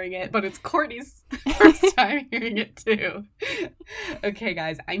time hearing it, but it's Courtney's first time hearing it too. Okay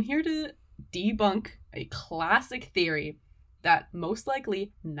guys, I'm here to debunk a classic theory that most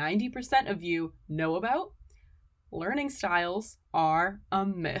likely 90% of you know about. Learning styles are a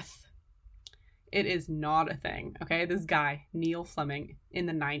myth. It is not a thing, okay? This guy, Neil Fleming, in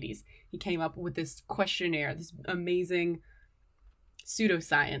the 90s, he came up with this questionnaire, this amazing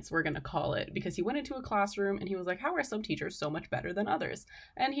pseudoscience, we're going to call it, because he went into a classroom and he was like, how are some teachers so much better than others?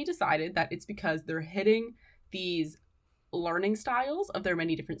 And he decided that it's because they're hitting these learning styles of their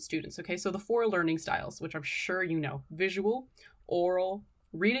many different students. Okay, so the 4 learning styles, which I'm sure you know: visual, oral,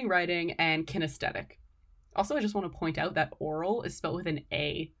 reading, writing, and kinesthetic. Also, I just want to point out that oral is spelled with an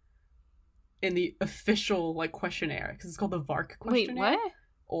A in the official like questionnaire, because it's called the VARK Wait, questionnaire. what?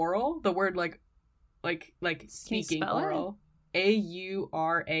 Oral, the word like speaking, spell it? oral.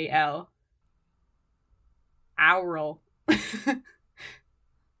 AURAL. Aural.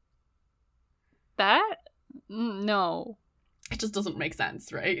 That? No. It just doesn't make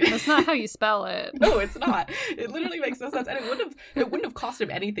sense, right? That's not how you spell it. No, it's not. It literally makes no sense, and it wouldn't have cost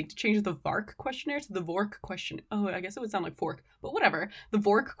him anything to change the VARK questionnaire to the VORK question. Oh, I guess it would sound like fork, but whatever. The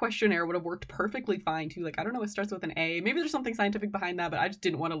VORK questionnaire would have worked perfectly fine too. Like, I don't know, it starts with an A. Maybe there's something scientific behind that, but I just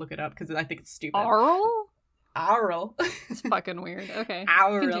didn't want to look it up because I think it's stupid. Aural? Aural. It's fucking weird. Okay.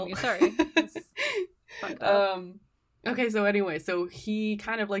 Aural. Continue. Sorry. It's fucked up. Okay, so anyway, so he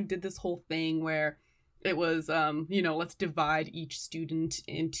kind of like did this whole thing where it was, let's divide each student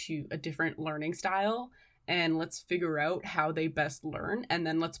into a different learning style and let's figure out how they best learn. And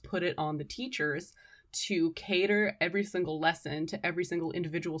then let's put it on the teachers to cater every single lesson to every single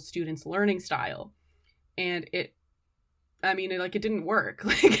individual student's learning style. And it didn't work.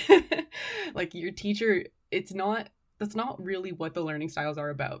 Like your teacher, that's not really what the learning styles are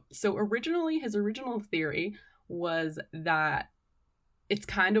about. So his original theory was that it's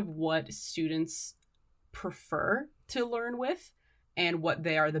kind of what students prefer to learn with and what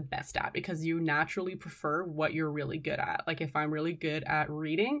they are the best at, because you naturally prefer what you're really good at. Like if I'm really good at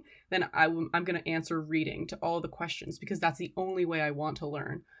reading, then I'm going to answer reading to all the questions because that's the only way I want to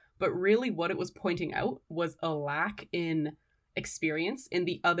learn. But really what it was pointing out was a lack in experience in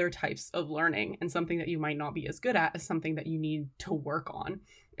the other types of learning, and something that you might not be as good at is something that you need to work on.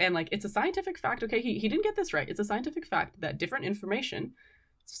 And like, it's a scientific fact. Okay, he didn't get this right. It's a scientific fact that different information,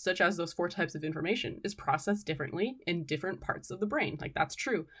 such as those 4 types of information, is processed differently in different parts of the brain. Like, that's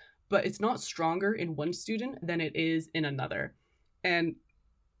true. But it's not stronger in one student than it is in another. And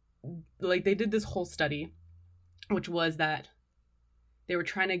like, they did this whole study, which was that they were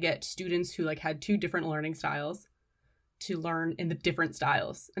trying to get students who like had 2 different learning styles to learn in the different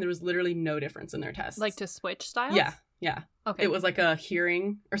styles. And there was literally no difference in their tests. Like to switch styles? Yeah. Okay. It was like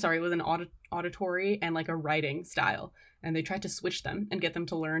it was an auditory and like a writing style. And they tried to switch them and get them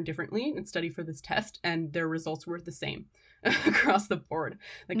to learn differently and study for this test. And their results were the same across the board.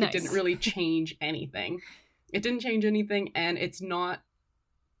 Like, nice. It didn't really change anything. It didn't change anything. And it's not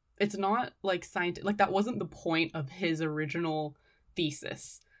like scientific. Like, that wasn't the point of his original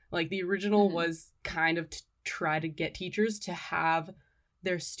thesis. Like, the original was kind of to try to get teachers to have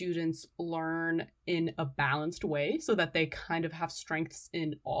their students learn in a balanced way so that they kind of have strengths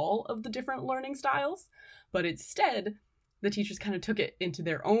in all of the different learning styles. But instead, the teachers kind of took it into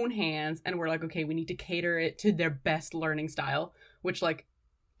their own hands and were like, okay, we need to cater it to their best learning style, which, like,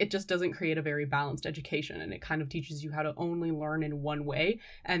 it just doesn't create a very balanced education. And it kind of teaches you how to only learn in one way.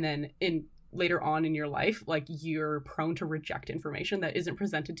 And then later on in your life, like, you're prone to reject information that isn't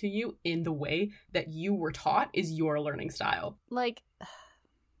presented to you in the way that you were taught is your learning style. Like,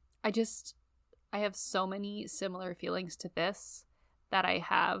 I have so many similar feelings to this that I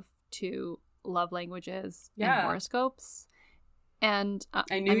have to love languages and horoscopes. And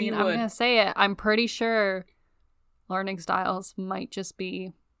I'm going to say it. I'm pretty sure learning styles might just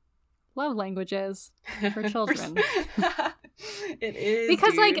be love languages for children. It is.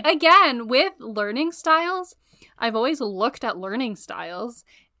 Because, like, again, with learning styles, I've always looked at learning styles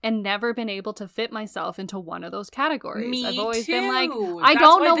and never been able to fit myself into one of those categories. I've always been like, I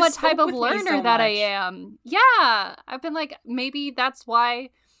don't know what type of learner that I am. Yeah. I've been like, maybe that's why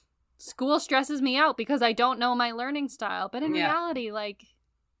school stresses me out, because I don't know my learning style. But in reality, like,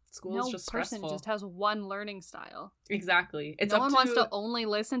 school is just stressful. No person just has one learning style. Exactly. No one wants to only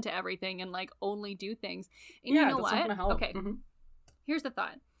listen to everything and, like, only do things. And you know what? Okay. Mm-hmm. Here's the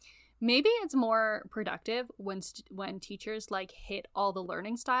thought. Maybe it's more productive when teachers, like, hit all the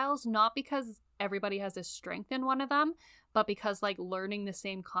learning styles, not because everybody has a strength in one of them, but because, like, learning the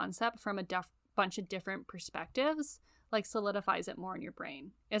same concept from a bunch of different perspectives, like, solidifies it more in your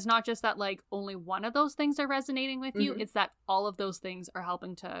brain. It's not just that, like, only one of those things are resonating with you. It's that all of those things are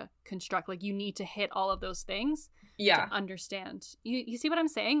helping to construct. Like, you need to hit all of those things to understand. You see what I'm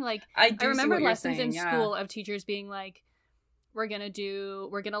saying? Like, I remember lessons in school of teachers being like, we're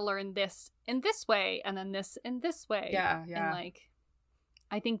gonna learn this in this way and then this in this way. Yeah. And, like,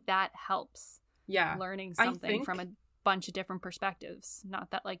 I think that helps learning something from a bunch of different perspectives.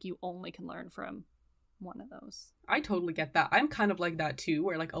 Not that, like, you only can learn from one of those. I totally get that. I'm kind of like that too,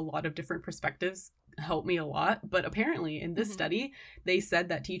 where, like, a lot of different perspectives help me a lot. But apparently in this study, they said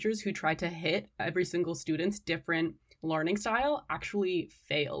that teachers who tried to hit every single student's different learning style actually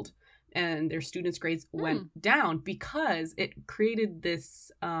failed. And their students' grades went down because it created this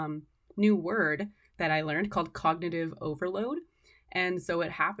new word that I learned called cognitive overload. And so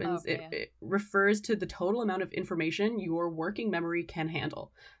it happens, it refers to the total amount of information your working memory can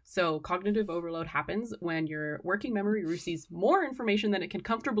handle. So cognitive overload happens when your working memory receives more information than it can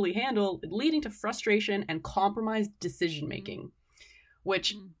comfortably handle, leading to frustration and compromised decision making,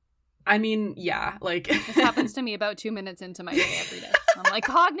 which I mean, yeah, like This happens to me about 2 minutes into my day every day. I'm like,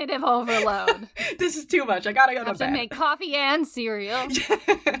 cognitive overload. This is too much. I gotta go I have to bed. to make coffee and cereal.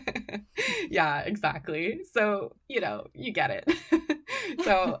 Yeah, exactly. So, you know, you get it.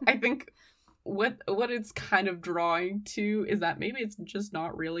 So I think what it's kind of drawing to is that maybe it's just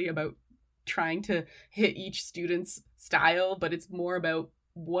not really about trying to hit each student's style, but it's more about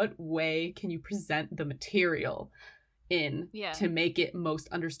what way can you present the material in to make it most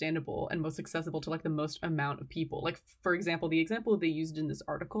understandable and most accessible to like the most amount of people. Like, for example, the example they used in this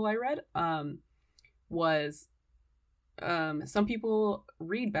article I read was some people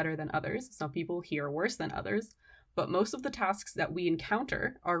read better than others, some people hear worse than others, but most of the tasks that we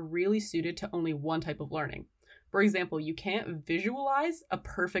encounter are really suited to only one type of learning. For example, you can't visualize a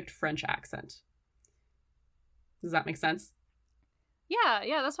perfect French accent. Does that make sense? Yeah,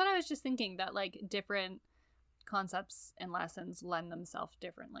 that's what I was just thinking, that like different concepts and lessons lend themselves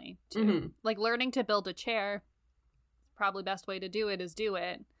differently to like learning to build a chair. Probably best way to do it is do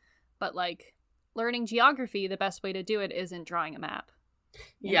it, but like learning geography, the best way to do it isn't drawing a map.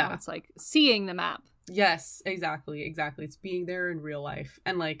 You know, it's like seeing the map. Yes, exactly. It's being there in real life.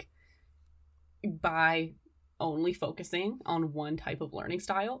 And like by only focusing on one type of learning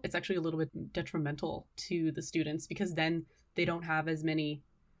style, it's actually a little bit detrimental to the students, because then they don't have as many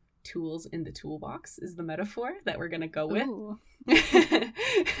tools in the toolbox, is the metaphor that we're going to go with.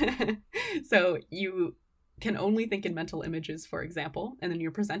 So you can only think in mental images, for example, and then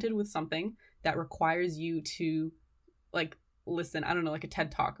you're presented with something that requires you to like listen, I don't know, like a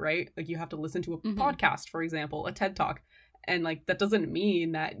TED Talk, right? Like you have to listen to a podcast, for example, a TED Talk. And like that doesn't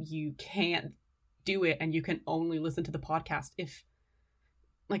mean that you can't do it and you can only listen to the podcast if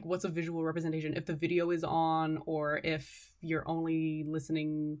like what's a visual representation, if the video is on, or if you're only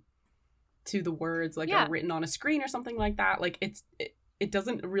listening to the words like are written on a screen or something like that. Like it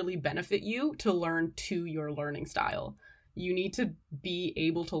doesn't really benefit you to learn to your learning style. You need to be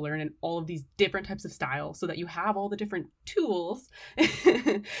able to learn in all of these different types of styles so that you have all the different tools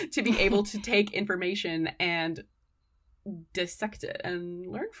to be able to take information and dissect it and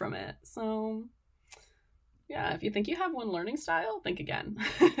learn from it. So yeah, if you think you have one learning style, think again.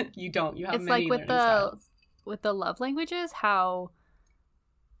 You don't. You have it's many like learning styles. With the love languages, how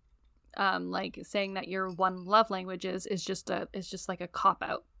like saying that your one love languages is just like a cop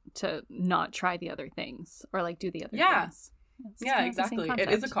out to not try the other things or like do the other things. Yeah, exactly.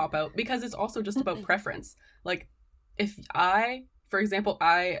 It is a cop out because it's also just about preference. Like if for example,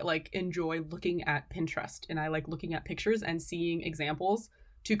 I like enjoy looking at Pinterest and I like looking at pictures and seeing examples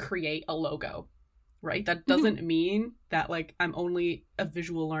to create a logo, right? That doesn't mean that like I'm only a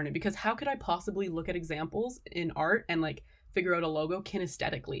visual learner, because how could I possibly look at examples in art and like figure out a logo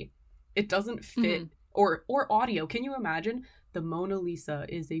kinesthetically? It doesn't fit. Or audio. Can you imagine? The Mona Lisa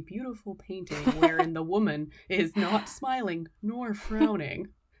is a beautiful painting wherein the woman is not smiling nor frowning.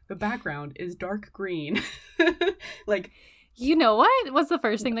 The background is dark green. Like, you know what was the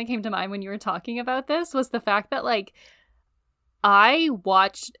first thing that came to mind when you were talking about this was the fact that like I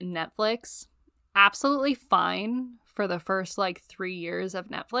watched Netflix absolutely fine for the first like 3 years of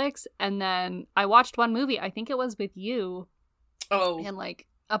Netflix, and then I watched one movie, I think it was with you and like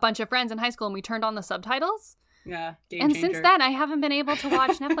a bunch of friends in high school, and we turned on the subtitles. Yeah, game and changer. Since then, I haven't been able to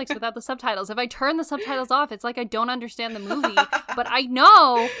watch Netflix without the subtitles. If I turn the subtitles off, it's like I don't understand the movie, but I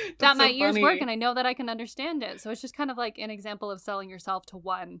know that my ears work and I know that I can understand it. So it's just kind of like an example of selling yourself to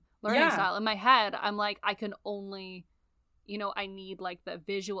one learning style. In my head, I'm like, I can only, you know, I need like the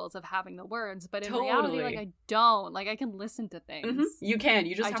visuals of having the words, but in reality, like I don't. Like I can listen to things. You can.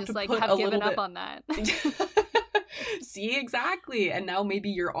 You just have to like put have a given little up bit on that. See, exactly. And now maybe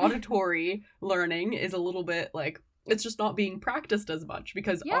your auditory learning is a little bit like, it's just not being practiced as much,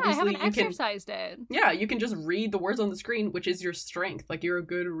 because obviously I haven't exercised it. Yeah, you can just read the words on the screen, which is your strength. Like you're a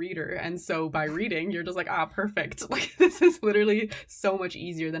good reader, and so by reading, you're just like, perfect. Like this is literally so much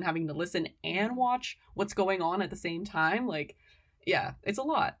easier than having to listen and watch what's going on at the same time. Like, yeah, it's a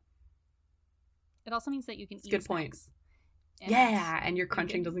lot. It also means that you can eat good point. And your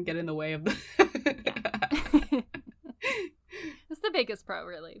crunching doesn't get in the way of the That's the biggest pro,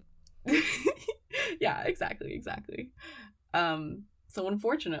 really. Yeah, exactly. So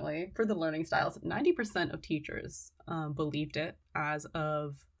unfortunately for the learning styles, 90% of teachers believed it as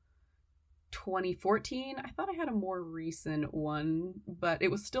of 2014. I thought I had a more recent one, but it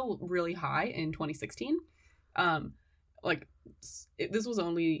was still really high in 2016. This was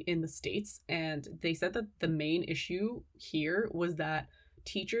only in the States, and they said that the main issue here was that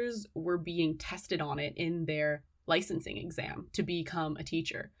teachers were being tested on it in their licensing exam to become a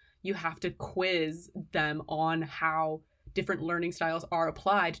teacher. You have to quiz them on how different learning styles are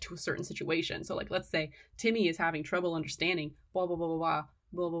applied to a certain situation. So like, let's say Timmy is having trouble understanding blah blah blah blah blah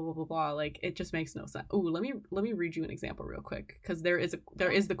blah blah blah blah blah. Like, it just makes no sense. Ooh, let me read you an example real quick, because there is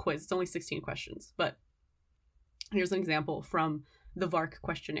the quiz. It's only 16 questions, but here's an example from the VARC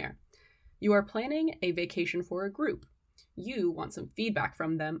questionnaire. You are planning a vacation for a group. You want some feedback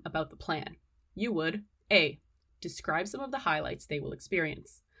from them about the plan. You would A. Describe some of the highlights they will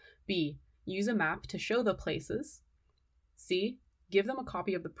experience. B. Use a map to show the places. C. Give them a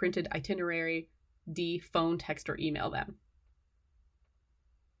copy of the printed itinerary. D. Phone, text, or email them.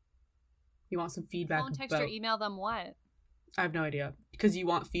 You want some feedback. Phone, text, or email them what? I have no idea. Because you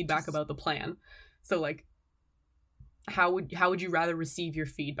want feedback about the plan. So like, how would you rather receive your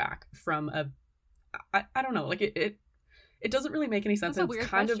feedback from a... I don't know. Like, it doesn't really make any sense. That's a weird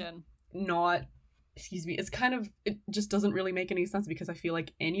question. Of not... Excuse me. It just doesn't really make any sense, because I feel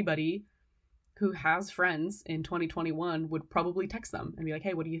like anybody who has friends in 2021 would probably text them and be like,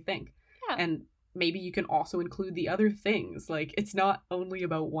 hey, what do you think? Yeah. And maybe you can also include the other things. Like, it's not only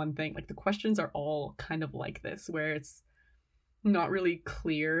about one thing. Like, the questions are all kind of like this, where it's not really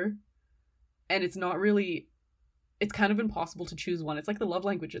clear, and it's kind of impossible to choose one. It's like the love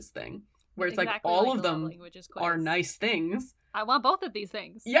languages thing, where it's exactly like all of them are nice things. I want both of these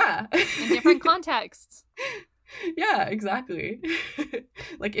things. Yeah. In different contexts. Yeah, exactly.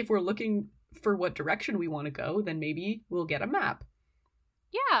 Like, if we're looking for what direction we want to go, then maybe we'll get a map.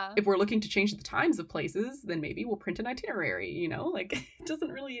 Yeah. If we're looking to change the times of places, then maybe we'll print an itinerary, you know? Like, it doesn't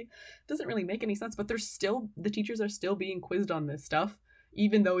really make any sense, but the teachers are still being quizzed on this stuff,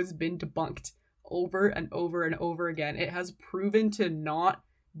 even though it's been debunked over and over and over again. It has proven to not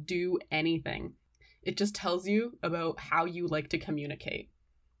do anything. It just tells you about how you like to communicate,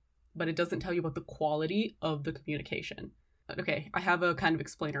 but it doesn't tell you about the quality of the communication. Okay, I have a kind of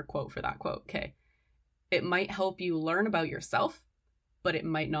explainer quote for that quote. Okay. It might help you learn about yourself, but it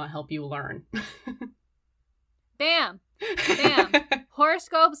might not help you learn. Bam! Bam!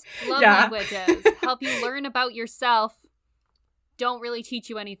 Horoscopes, love languages, help you learn about yourself, don't really teach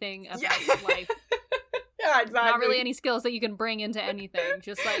you anything about life. Yeah, exactly. Not really any skills that you can bring into anything.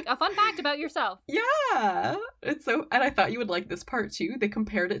 Just like a fun fact about yourself. Yeah. And I thought you would like this part too. They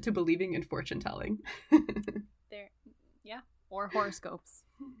compared it to believing in fortune telling. Yeah. Or horoscopes.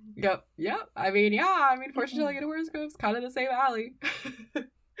 Yep. I mean, fortune telling and horoscopes, kind of the same alley.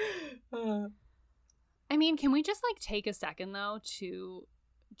 I mean, can we just like take a second though to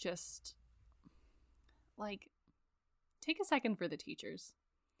just like take a second for the teachers?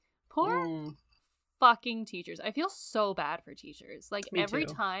 Poor fucking teachers. I feel so bad for teachers. Like, every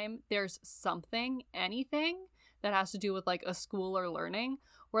time there's anything that has to do with like a school or learning,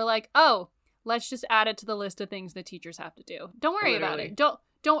 we're like, oh, let's just add it to the list of things that teachers have to do. Don't worry about it.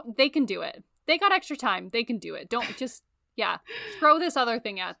 Don't, they can do it. They got extra time. They can do it. Don't just, throw this other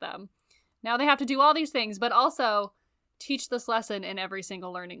thing at them. Now they have to do all these things, but also teach this lesson in every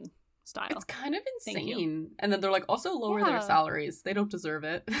single learning style. It's kind of insane. And then they're like, also lower their salaries. They don't deserve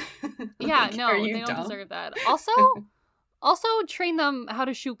it. Yeah, like, no, they don't deserve that. Also train them how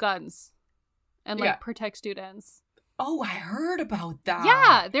to shoot guns and like protect students. Oh, I heard about that.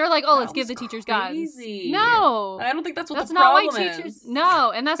 Yeah, they were like, oh, let's give the teachers guns. No. I don't think that's what the problem is.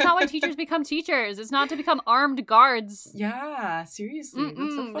 No, and that's not why teachers become teachers. It's not to become armed guards. Yeah, seriously.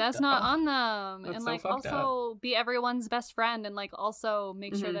 That's not on them. That's and like also be everyone's best friend, and like also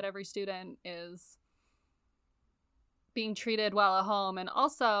make sure that every student is being treated well at home, and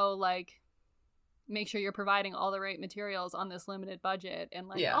also like make sure you're providing all the right materials on this limited budget, and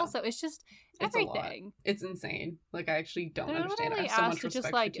like also it's just everything. It's insane. Like, I actually don't understand. I have so much respect to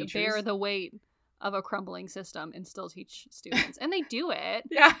just like for bear the weight of a crumbling system and still teach students, and they do it.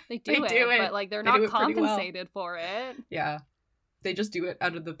 They do it, but like they're not compensated for it. Yeah, they just do it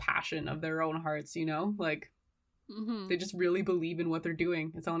out of the passion of their own hearts, you know, like they just really believe in what they're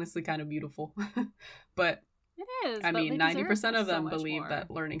doing. It's honestly kind of beautiful. But it is. I mean, 90% of them believe that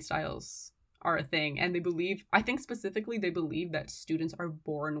learning styles are a thing, and they believe that students are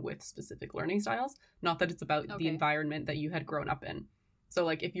born with specific learning styles, not that it's about the environment that you had grown up in. So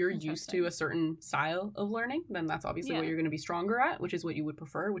like, if you're used to a certain style of learning, then that's obviously what you're going to be stronger at, which is what you would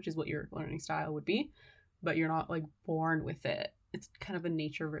prefer, which is what your learning style would be, but you're not like born with it. It's kind of a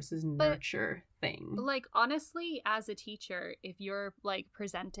nature versus nurture thing. Like, honestly, as a teacher, if you're like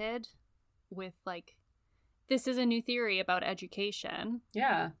presented with like, this is a new theory about education,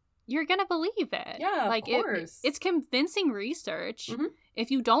 you're gonna believe it. Yeah, like, of course. It's convincing research.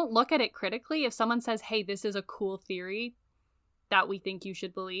 If you don't look at it critically, if someone says, hey, this is a cool theory that we think you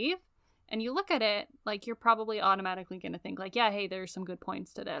should believe, and you look at it, like, you're probably automatically gonna think like, yeah, hey, there's some good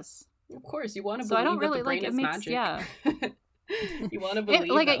points to this. Of course, you want to So I believe don't that really the brain like it is makes magic. yeah. You want to believe It,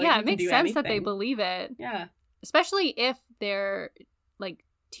 that, like, yeah, you it can makes do sense that they anything. believe it. Yeah. Especially if they're like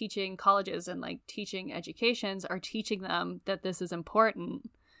teaching colleges and like teaching educations are teaching them that this is important.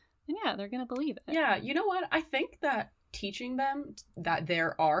 And yeah, they're going to believe it. Yeah, you know what? I think that teaching them that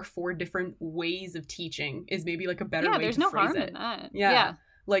there are 4 different ways of teaching is maybe like a better way there's to no phrase harm it. in that. Yeah.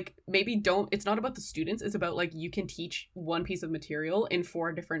 Like maybe it's not about the students, it's about like you can teach one piece of material in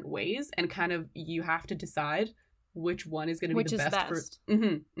 4 different ways and kind of you have to decide which one is going to be the best.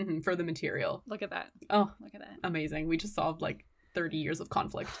 For the material. Look at that. Oh, look at that. Amazing. We just solved like 30 years of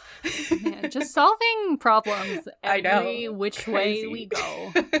conflict. Yeah, just solving problems I know. every which Crazy. way we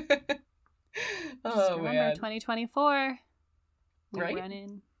go. Oh, Just remember, man. 2024. We're Right?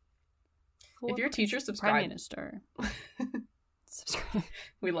 running. If your teacher Prime subscribed, Minister. Subscribe.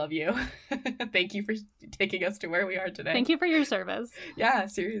 we love you. Thank you for taking us to where we are today. Thank you for your service. Yeah,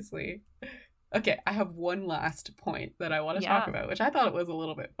 seriously. Okay, I have one last point that I want to talk about, which I thought it was a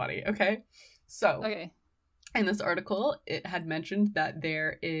little bit funny. Okay, so Okay. in this article, it had mentioned that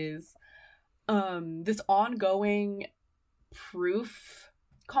there is this ongoing proof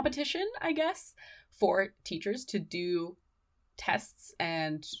competition, I guess, for teachers to do tests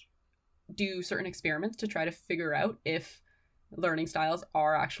and do certain experiments to try to figure out if learning styles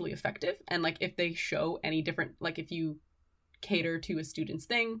are actually effective and like if they show any different, like if you cater to a student's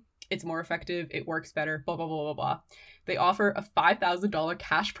thing, it's more effective, it works better, blah blah blah blah blah. They offer a $5,000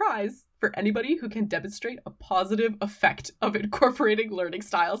 cash prize for anybody who can demonstrate a positive effect of incorporating learning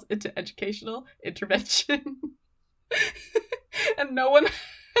styles into educational intervention. And no one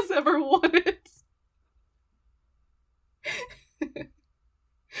has ever won it.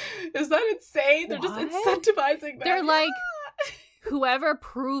 Is that insane? They're just incentivizing that. They're like, whoever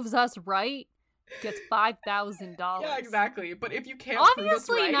proves us right gets $5,000. Yeah, exactly. But if you can't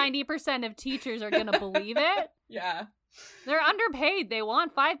obviously prove us right, 90% of teachers are gonna believe it. Yeah. They're underpaid. They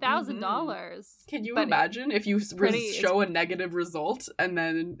want $5,000. Can you imagine if you show a negative result and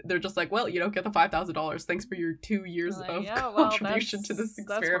then they're just like, well, you don't get the $5,000. Thanks for your 2 years of contribution to this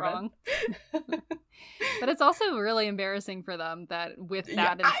experiment. That's wrong. But it's also really embarrassing for them that with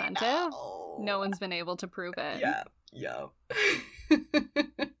that incentive, no one's been able to prove it. Yeah.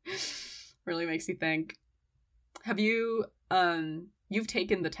 Really makes you think. Have you, you've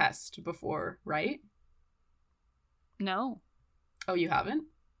taken the test before, right? No. Oh, you haven't?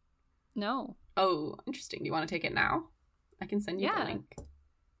 No. Oh, interesting. Do you want to take it now? I can send you the link.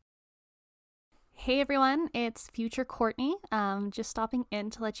 Hey everyone, it's Future Courtney. Just stopping in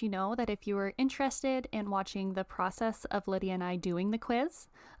to let you know that if you were interested in watching the process of Lydia and I doing the quiz,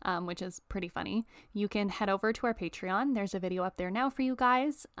 which is pretty funny, you can head over to our Patreon. There's a video up there now for you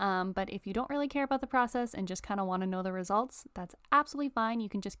guys. But if you don't really care about the process and just kind of want to know the results, that's absolutely fine. You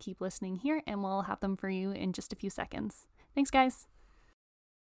can just keep listening here and we'll have them for you in just a few seconds. Thanks, guys.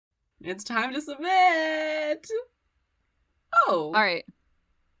 It's time to submit. Oh. All right.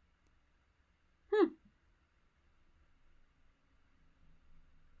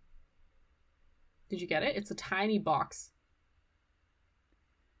 Did you get it? It's a tiny box.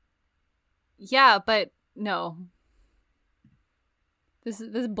 Yeah, but no. This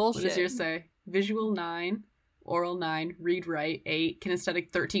is bullshit. What does yours say? Visual 9, oral 9, read write 8, kinesthetic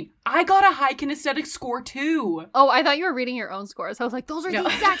 13. I got a high kinesthetic score too. Oh, I thought you were reading your own scores. I was like, those are the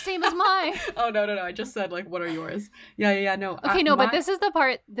exact same as mine. Oh no. I just said like, what are yours? Yeah. No. Okay, no, but this is the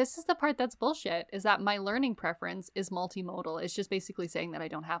part. This is the part that's bullshit. Is that my learning preference is multimodal? It's just basically saying that I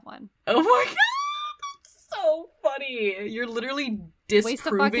don't have one. Oh my god. So funny. You're literally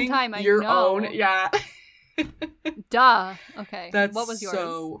disproving time, your own. Yeah. Duh. Okay. That's what was yours?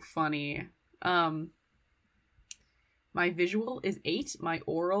 So funny. My visual is 8, my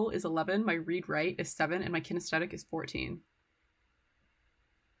oral is 11, my read write is 7, and my kinesthetic is 14.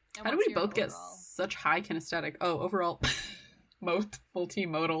 How do we both get such high kinesthetic? Oh, overall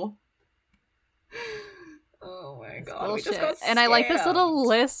multimodal. Oh my god. We just got scammed. And I like this little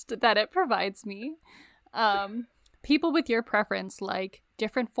list that it provides me. People with your preference like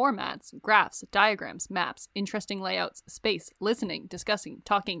different formats, graphs, diagrams, maps, interesting layouts, space, listening, discussing,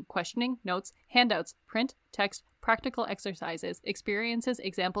 talking, questioning, notes, handouts, print, text, practical exercises, experiences,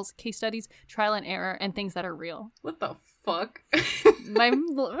 examples, case studies, trial and error, and things that are real. What the fuck?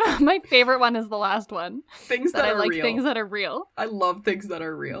 my favorite one is the last one. Things that are like real. Things that are real. I love things that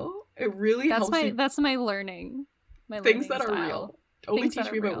are real. It really helps you. That's my learning. Things that style. Are real. Only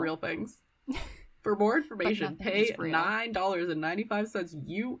teach me about real things. For more information, pay $9.95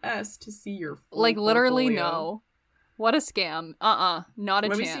 US to see your full literally portfolio. no. What a scam. Not a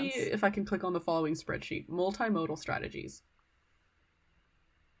chance. Let me see if I can click on the following spreadsheet. Multimodal strategies.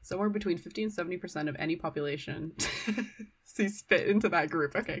 Somewhere between 50 and 70% of any population sees fit into that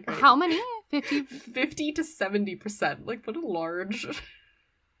group. Okay, great. How many? 50? 50 to 70%. Like, what a large...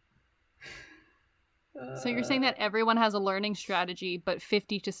 So you're saying that everyone has a learning strategy, but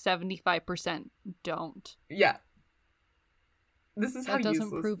 50 to 75% don't. Yeah. This is how that doesn't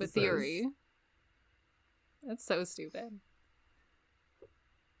useless prove a this theory. is. That's so stupid.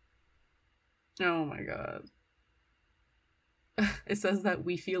 Oh my god. It says that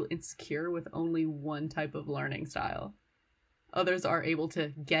we feel insecure with only one type of learning style. Others are able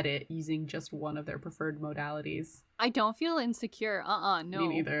to get it using just one of their preferred modalities. I don't feel insecure. No. Me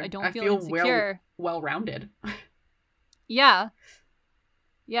neither. I don't feel insecure. Well-rounded. Yeah.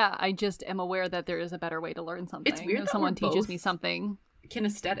 Yeah, I just am aware that there is a better way to learn something. It's weird if that someone we're teaches both me something.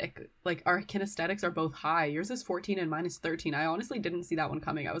 Kinesthetic. Like, our kinesthetics are both high. Yours is 14 and mine is 13. I honestly didn't see that one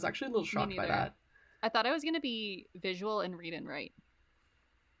coming. I was actually a little shocked by that. I thought I was going to be visual and read and write.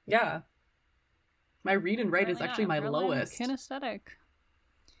 Yeah. My read and write is actually my lowest. Kinesthetic.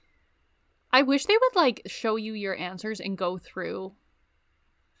 I wish they would, like, show you your answers and go through,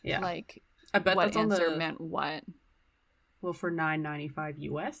 like, I bet what that's on answer the... meant what. Well, for $9.95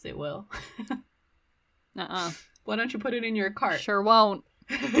 US, it will. Uh-uh. Why don't you put it in your cart? Sure won't.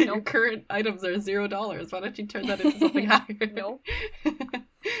 Your current items are $0. Why don't you turn that into something higher? Nope.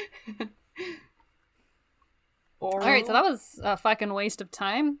 Or... All right, so that was a fucking waste of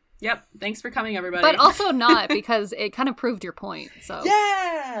time. Yep. Thanks for coming, everybody. But also not, because it kind of proved your point. So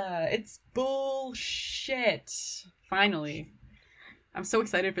yeah, it's bullshit. Finally. I'm so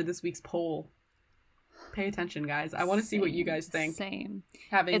excited for this week's poll. Pay attention, guys. I want to see what you guys think. Same.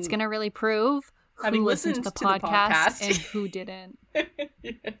 It's going to really prove who listened to the podcast and who didn't.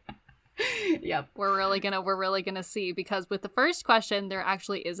 Yep. We're really gonna see, because with the first question there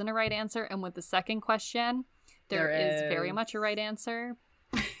actually isn't a right answer, and with the second question there is very much a right answer.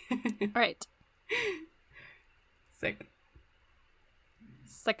 All right. Sick.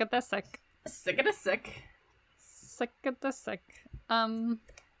 Sick of the sick. Sick of the sick. Sick of the sick. Do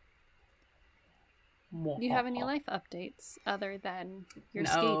you have any life updates other than your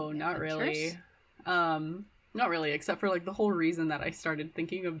skating No, not adventures? really. Not really, except for, like, the whole reason that I started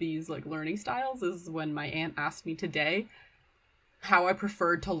thinking of these, like, learning styles is when my aunt asked me today how I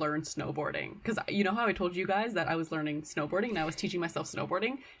preferred to learn snowboarding. Because you know how I told you guys that I was learning snowboarding and I was teaching myself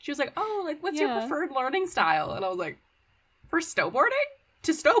snowboarding? She was like, oh, like, what's your preferred learning style? And I was like, for snowboarding?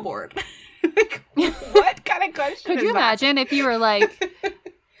 To snowboard. Like, what kind of question Could is you imagine if you were like...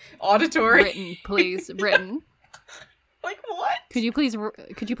 Auditory. Written, please. Written. Like, what? Could you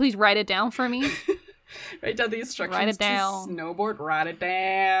please write it down for me? Write down the instructions Write it down. to snowboard. Write it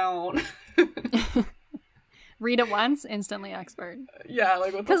down. Read it once, instantly expert. Yeah,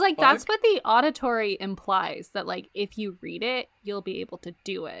 like, what the Because, like, fuck? that's what the auditory implies, that, like, if you read it, you'll be able to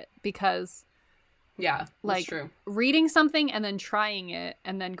do it. Because, yeah, like, that's true. reading something and then trying it,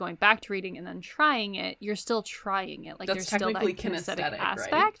 and then going back to reading and then trying it, you're still trying it. Like, That's there's still that technically kinesthetic kinesthetic,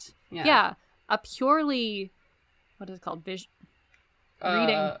 aspect. right? Yeah. A purely, what is it called?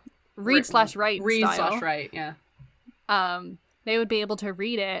 Reading. Read/write Read style. slash write, yeah. They would be able to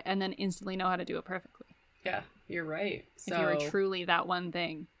read it and then instantly know how to do it perfectly. Yeah, you're right. So, if you were truly that one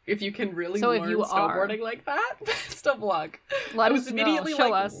thing. if you can really So if learn you snowboarding like that, best of luck. Let I us was immediately know. Show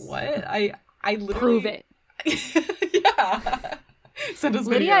like, us. what? I literally... Prove it. Yeah. Send us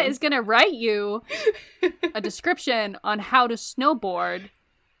Lydia videos. is going to write you a description on how to snowboard,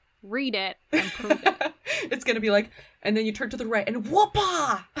 read it, and prove it. It's going to be like, and then you turn to the right and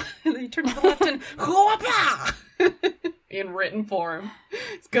whoopah! And then you turn to the left and whoopah! In written form.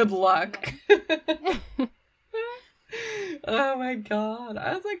 It's good luck. Oh my god.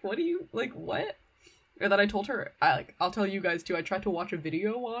 I was like, what do you, like, what? And then I told her, I'll tell you guys too, I tried to watch a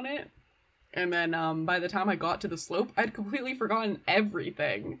video on it. And then by the time I got to the slope, I'd completely forgotten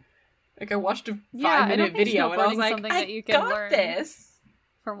everything. Like, I watched a 5-minute video and I was like, that you I can got learn this.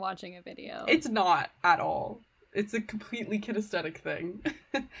 from watching a video. It's not at all. It's a completely kinesthetic thing.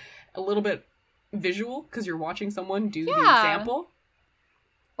 A little bit visual, because you're watching someone do the example.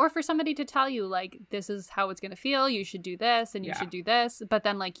 Or for somebody to tell you, like, this is how it's going to feel, you should do this, and you should do this. But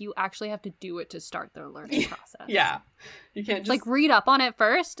then, like, you actually have to do it to start the learning process. Yeah. You can't just... Like, read up on it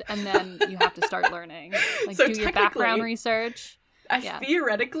first, and then you have to start learning. Like, So do your background research.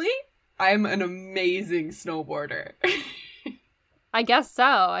 Theoretically, I'm an amazing snowboarder. I guess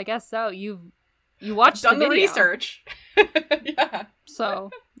so. You watched done the the video, research. Yeah.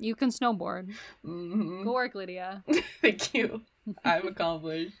 so you can snowboard. Mm-hmm. Go work, Lydia. Thank you. I'm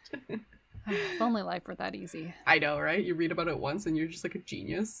accomplished. If only life were that easy. I know, right? You read about it once and you're just like a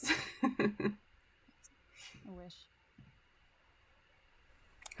genius. I wish.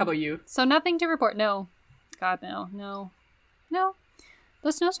 How about you? So nothing to report. No. God, no.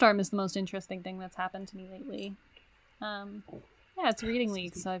 The snowstorm is the most interesting thing that's happened to me lately. Yeah, it's reading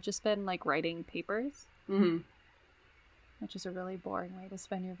week, so I've just been like writing papers. Mm-hmm. Which is a really boring way to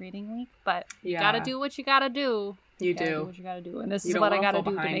spend your reading week, but you Yeah. gotta do what you gotta do. You gotta do. what you gotta do, and this You is don't what I wanna gotta fall do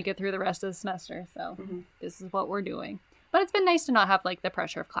to behind. make it through the rest of the semester. So Mhm. this is what we're doing. But it's been nice to not have like the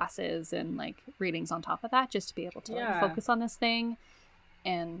pressure of classes and like readings on top of that, just to be able to like, Yeah. focus on this thing.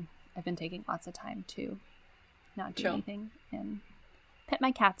 And I've been taking lots of time to not do Chill. anything and pet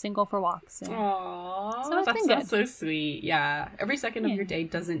my cats and go for walks. And Aww, So it's that been sounds good. so sweet. Yeah, every second of Yeah. your day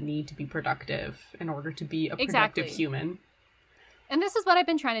doesn't need to be productive in order to be a productive Exactly. human. And this is what I've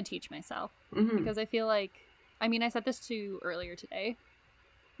been trying to teach myself. Mm-hmm. Because I feel like, I mean, I said this to you earlier today,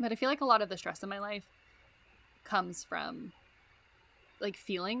 but I feel like a lot of the stress in my life comes from like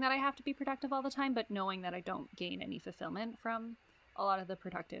feeling that I have to be productive all the time, but knowing that I don't gain any fulfillment from a lot of the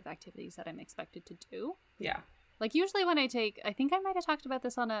productive activities that I'm expected to do. Yeah. Like usually when I think I might have talked about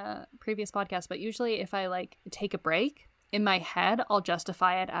this on a previous podcast, but usually if I like take a break in my head, I'll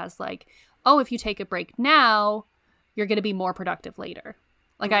justify it as like, oh, if you take a break now, you're going to be more productive later.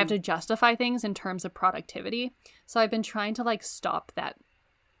 Like I have to justify things in terms of productivity. So I've been trying to like stop that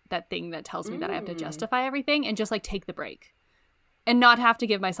thing that tells me that I have to justify everything and just like take the break. And not have to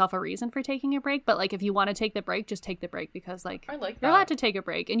give myself a reason for taking a break, but like if you want to take the break, just take the break because like I like that. you're allowed to take a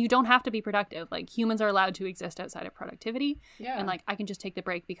break and you don't have to be productive. Like humans are allowed to exist outside of productivity. Yeah. And like I can just take the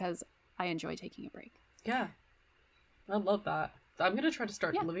break because I enjoy taking a break. Yeah. I love that. I'm going to try to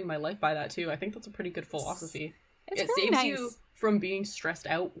start Yeah. living my life by that too. I think that's a pretty good philosophy. It's it really saves nice. you from being stressed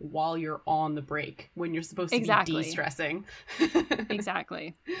out while you're on the break when you're supposed to Exactly. be de-stressing.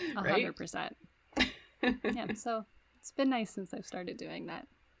 Exactly. Right? 100%. Yeah, so it's been nice since I've started doing that.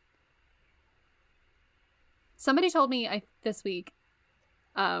 Somebody told me this week,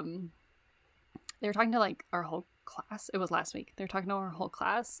 they were talking to like our whole class. It was last week. They were talking to our whole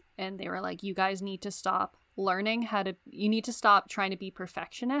class and they were like, you guys need to stop you need to stop trying to be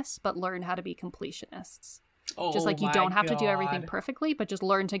perfectionists, but learn how to be completionists. Oh, Just like you my don't have to do everything God. perfectly, but just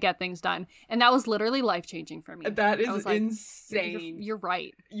learn to get things done. And that was literally life-changing for me. That I is was like, insane. You're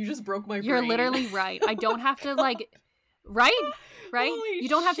right. You just broke my You're brain. literally right. I don't have to like, right? Holy You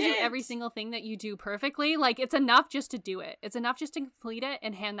don't have to do shit. every single thing that you do perfectly. Like it's enough just to do it. It's enough just to complete it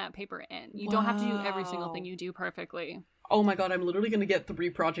and hand that paper in. You don't have to do every single Wow. thing you do perfectly. Oh my God, I'm literally going to get 3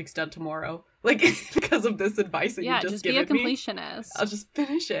 projects done tomorrow. Like, because of this advice that Yeah, you just just be a given me. completionist. I'll just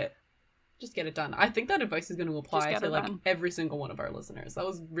finish it. Just get it done. I think that advice is going to apply get to it like done. every single one of our listeners. That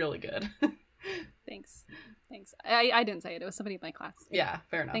was really good. Thanks. I didn't say it. It was somebody in my class. Yeah,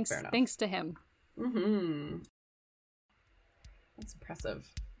 fair enough. Thanks. Fair enough. Thanks to him. Mm-hmm. That's impressive.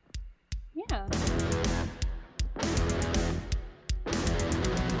 Yeah.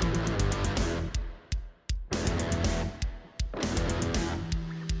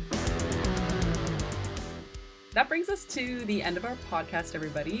 That brings us to the end of our podcast,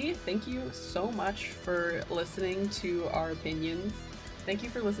 everybody. Thank you so much for listening to our opinions. Thank you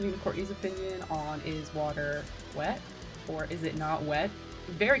for listening to Courtney's opinion on is water wet or is it not wet?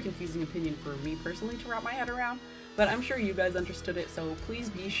 Very confusing opinion for me personally to wrap my head around, but I'm sure you guys understood it, so please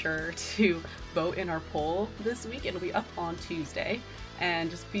be sure to vote in our poll this week. It'll be up on Tuesday, and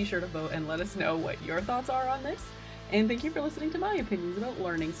just be sure to vote and let us know what your thoughts are on this. And thank you for listening to my opinions about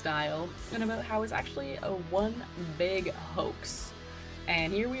learning style and about how it's actually a one big hoax.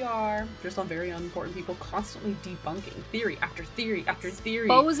 And here we are, just on Very Unimportant People, constantly debunking theory after theory after theory.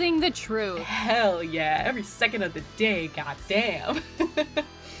 Exposing the truth. Hell yeah, every second of the day, goddamn.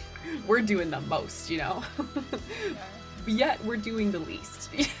 We're doing the most, you know? But yet, we're doing the least.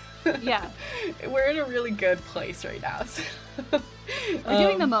 Yeah. We're in a really good place right now. So. We're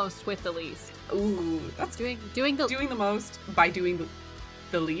doing the most with the least. Ooh, that's Doing the most by doing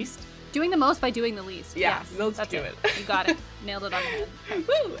the least. Doing the most by doing the least. Yeah, Yes, let's that's do it. You got it. Nailed it on the head.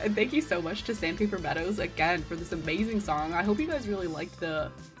 Woo! And thank you so much to Sandpaper Meadows again for this amazing song. I hope you guys really liked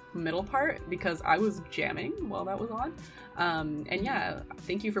the middle part because I was jamming while that was on. And yeah,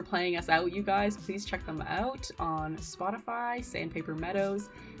 thank you for playing us out, you guys. Please check them out on Spotify, Sandpaper Meadows,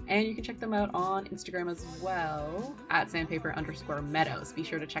 and you can check them out on Instagram as well at sandpaper_meadows. Be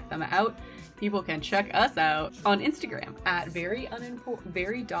sure to check them out. People can check us out on Instagram at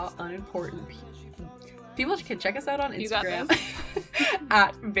very.unimportant. People can check us out on You got Instagram this.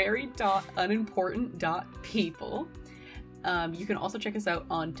 at very.unimportant.people. You can also check us out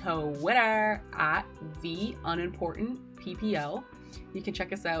on Twitter at theunimportantppl. You can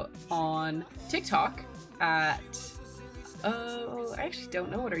check us out on TikTok at I actually don't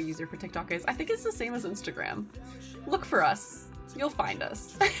know what our user for TikTok is. I think it's the same as Instagram. Look for us. you'll find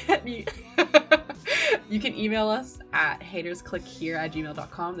us. You can email us at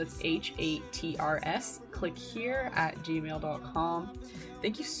hatersclickhere@gmail.com. That's HATRS clickhere@gmail.com.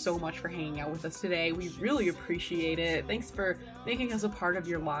 Thank you so much for hanging out with us today. We really appreciate it. Thanks for making us a part of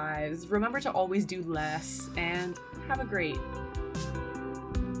your lives. Remember to always do less, and have a great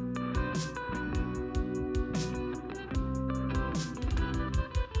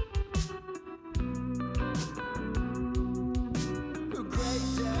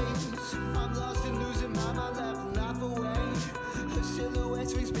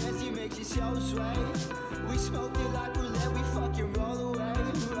we smoked it like roulette, we fucking roll away,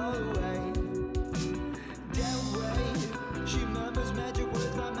 roll away.